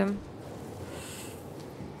can't see them.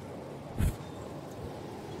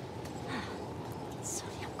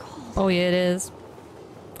 Oh yeah, it is.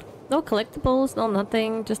 No collectibles, no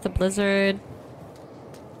nothing, just a blizzard.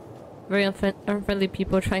 Very unfriendly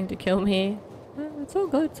people trying to kill me. It's all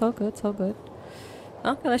good, it's all good, it's all good.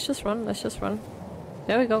 Okay, let's just run, let's just run.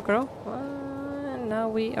 There we go, girl. Now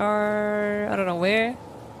we are... I don't know where.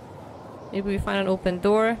 Maybe we find an open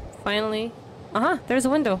door, finally. Uh-huh, there's a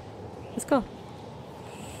window. Let's go.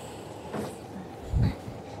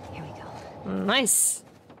 Here we go. Nice!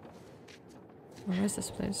 Where is this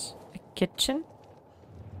place? A kitchen?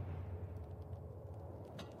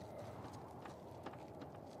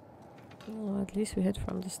 Oh, at least we hid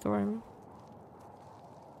from the storm.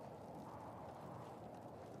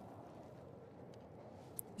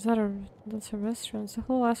 Is that a... that's a restaurant? It's a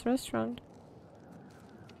whole ass restaurant.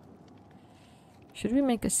 Should we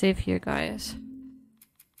make a save here, guys?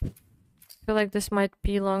 I feel like this might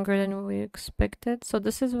be longer than we expected. So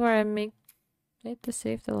this is where I made the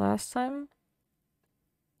save the last time.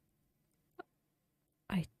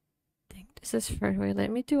 I think this is fair. Wait, let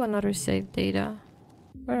me do another save data.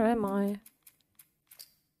 Where am I?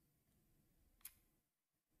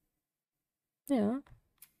 Yeah.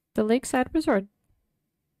 The Lakeside Resort.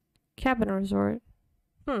 Cabin Resort.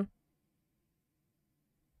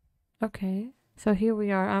 Okay. So here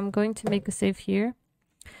we are. I'm going to make a save here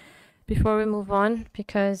before we move on,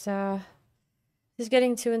 because it's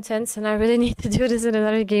getting too intense and I really need to do this in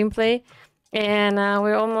another gameplay. And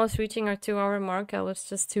we're almost reaching our 2-hour mark. I was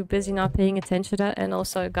just too busy not paying attention to that, and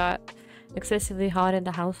also it got excessively hot in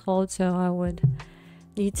the household, so I would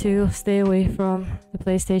need to stay away from the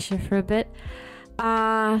PlayStation for a bit.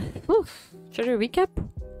 Should we recap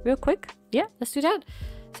real quick? Yeah, let's do that.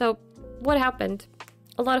 So what happened?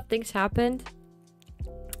 A lot of things happened.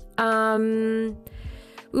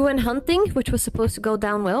 We went hunting, which was supposed to go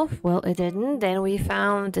down well. Well, it didn't. Then we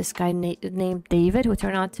found this guy named David, who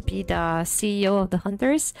turned out to be the CEO of the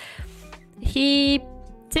Hunters. He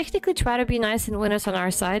technically try to be nice and win us on our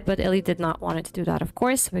side, but Ellie did not want it to do that, of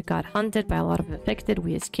course. We got hunted by a lot of infected.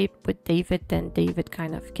 We escaped with David, then David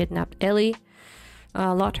kind of kidnapped Ellie,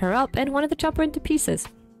 locked her up, and wanted to chop her into pieces.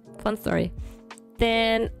 Fun story.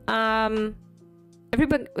 Then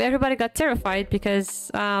everybody got terrified because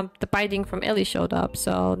the biting from Ellie showed up.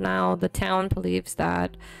 So now the town believes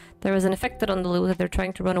that there was an infected on the loose, that they're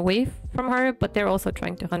trying to run away from her, but they're also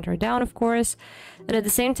trying to hunt her down, of course. And at the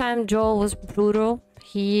same time, Joel was brutal.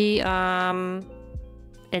 He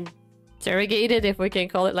interrogated, if we can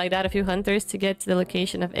call it like that, a few hunters to get to the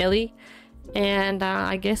location of Ellie. And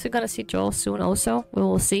I guess we're gonna see Joel soon also. We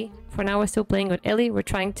will see. For now, we're still playing with Ellie. We're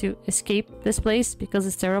trying to escape this place because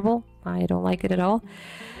it's terrible. I don't like it at all.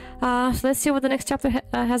 So let's see what the next chapter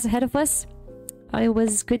has ahead of us. It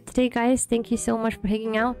was good today, guys. Thank you so much for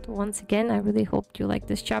hanging out. Once again, I really hope you liked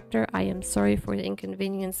this chapter. I am sorry for the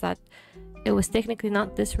inconvenience that it was technically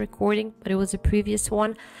not this recording, but it was a previous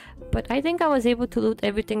one. But I think I was able to loot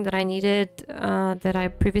everything that I needed, that I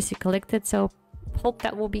previously collected. So hope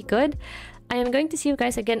that will be good. I am going to see you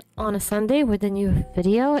guys again on a Sunday with a new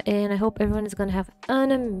video, and I hope everyone is going to have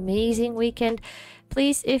an amazing weekend.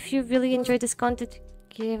 Please, if you really enjoyed this content,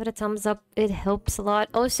 give it a thumbs up. It helps a lot.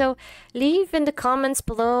 Also, leave in the comments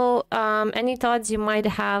below any thoughts you might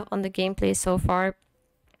have on the gameplay so far.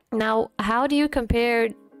 Now, how do you compare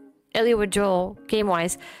Ellie with Joel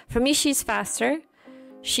game-wise? For me, she's faster.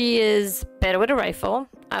 She is better with a rifle.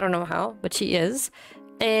 I don't know how, but she is.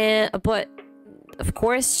 But of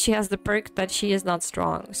course, she has the perk that she is not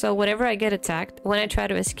strong. So whenever I get attacked, when I try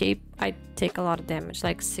to escape, I take a lot of damage,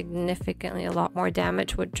 like significantly a lot more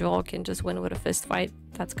damage. What Joel can just win with a fist fight.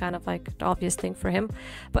 That's kind of like the obvious thing for him.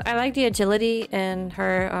 But I like the agility and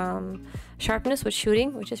her sharpness with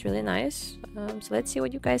shooting, which is really nice. So let's see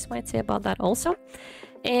what you guys might say about that also.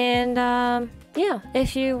 And yeah,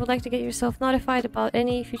 if you would like to get yourself notified about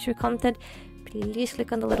any future content, please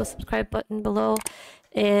click on the little subscribe button below.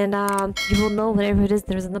 And you will know whenever it is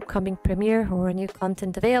there's an upcoming premiere or a new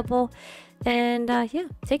content available. And yeah,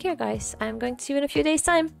 take care, guys. I'm going to see you in a few days'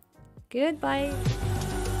 time. Goodbye.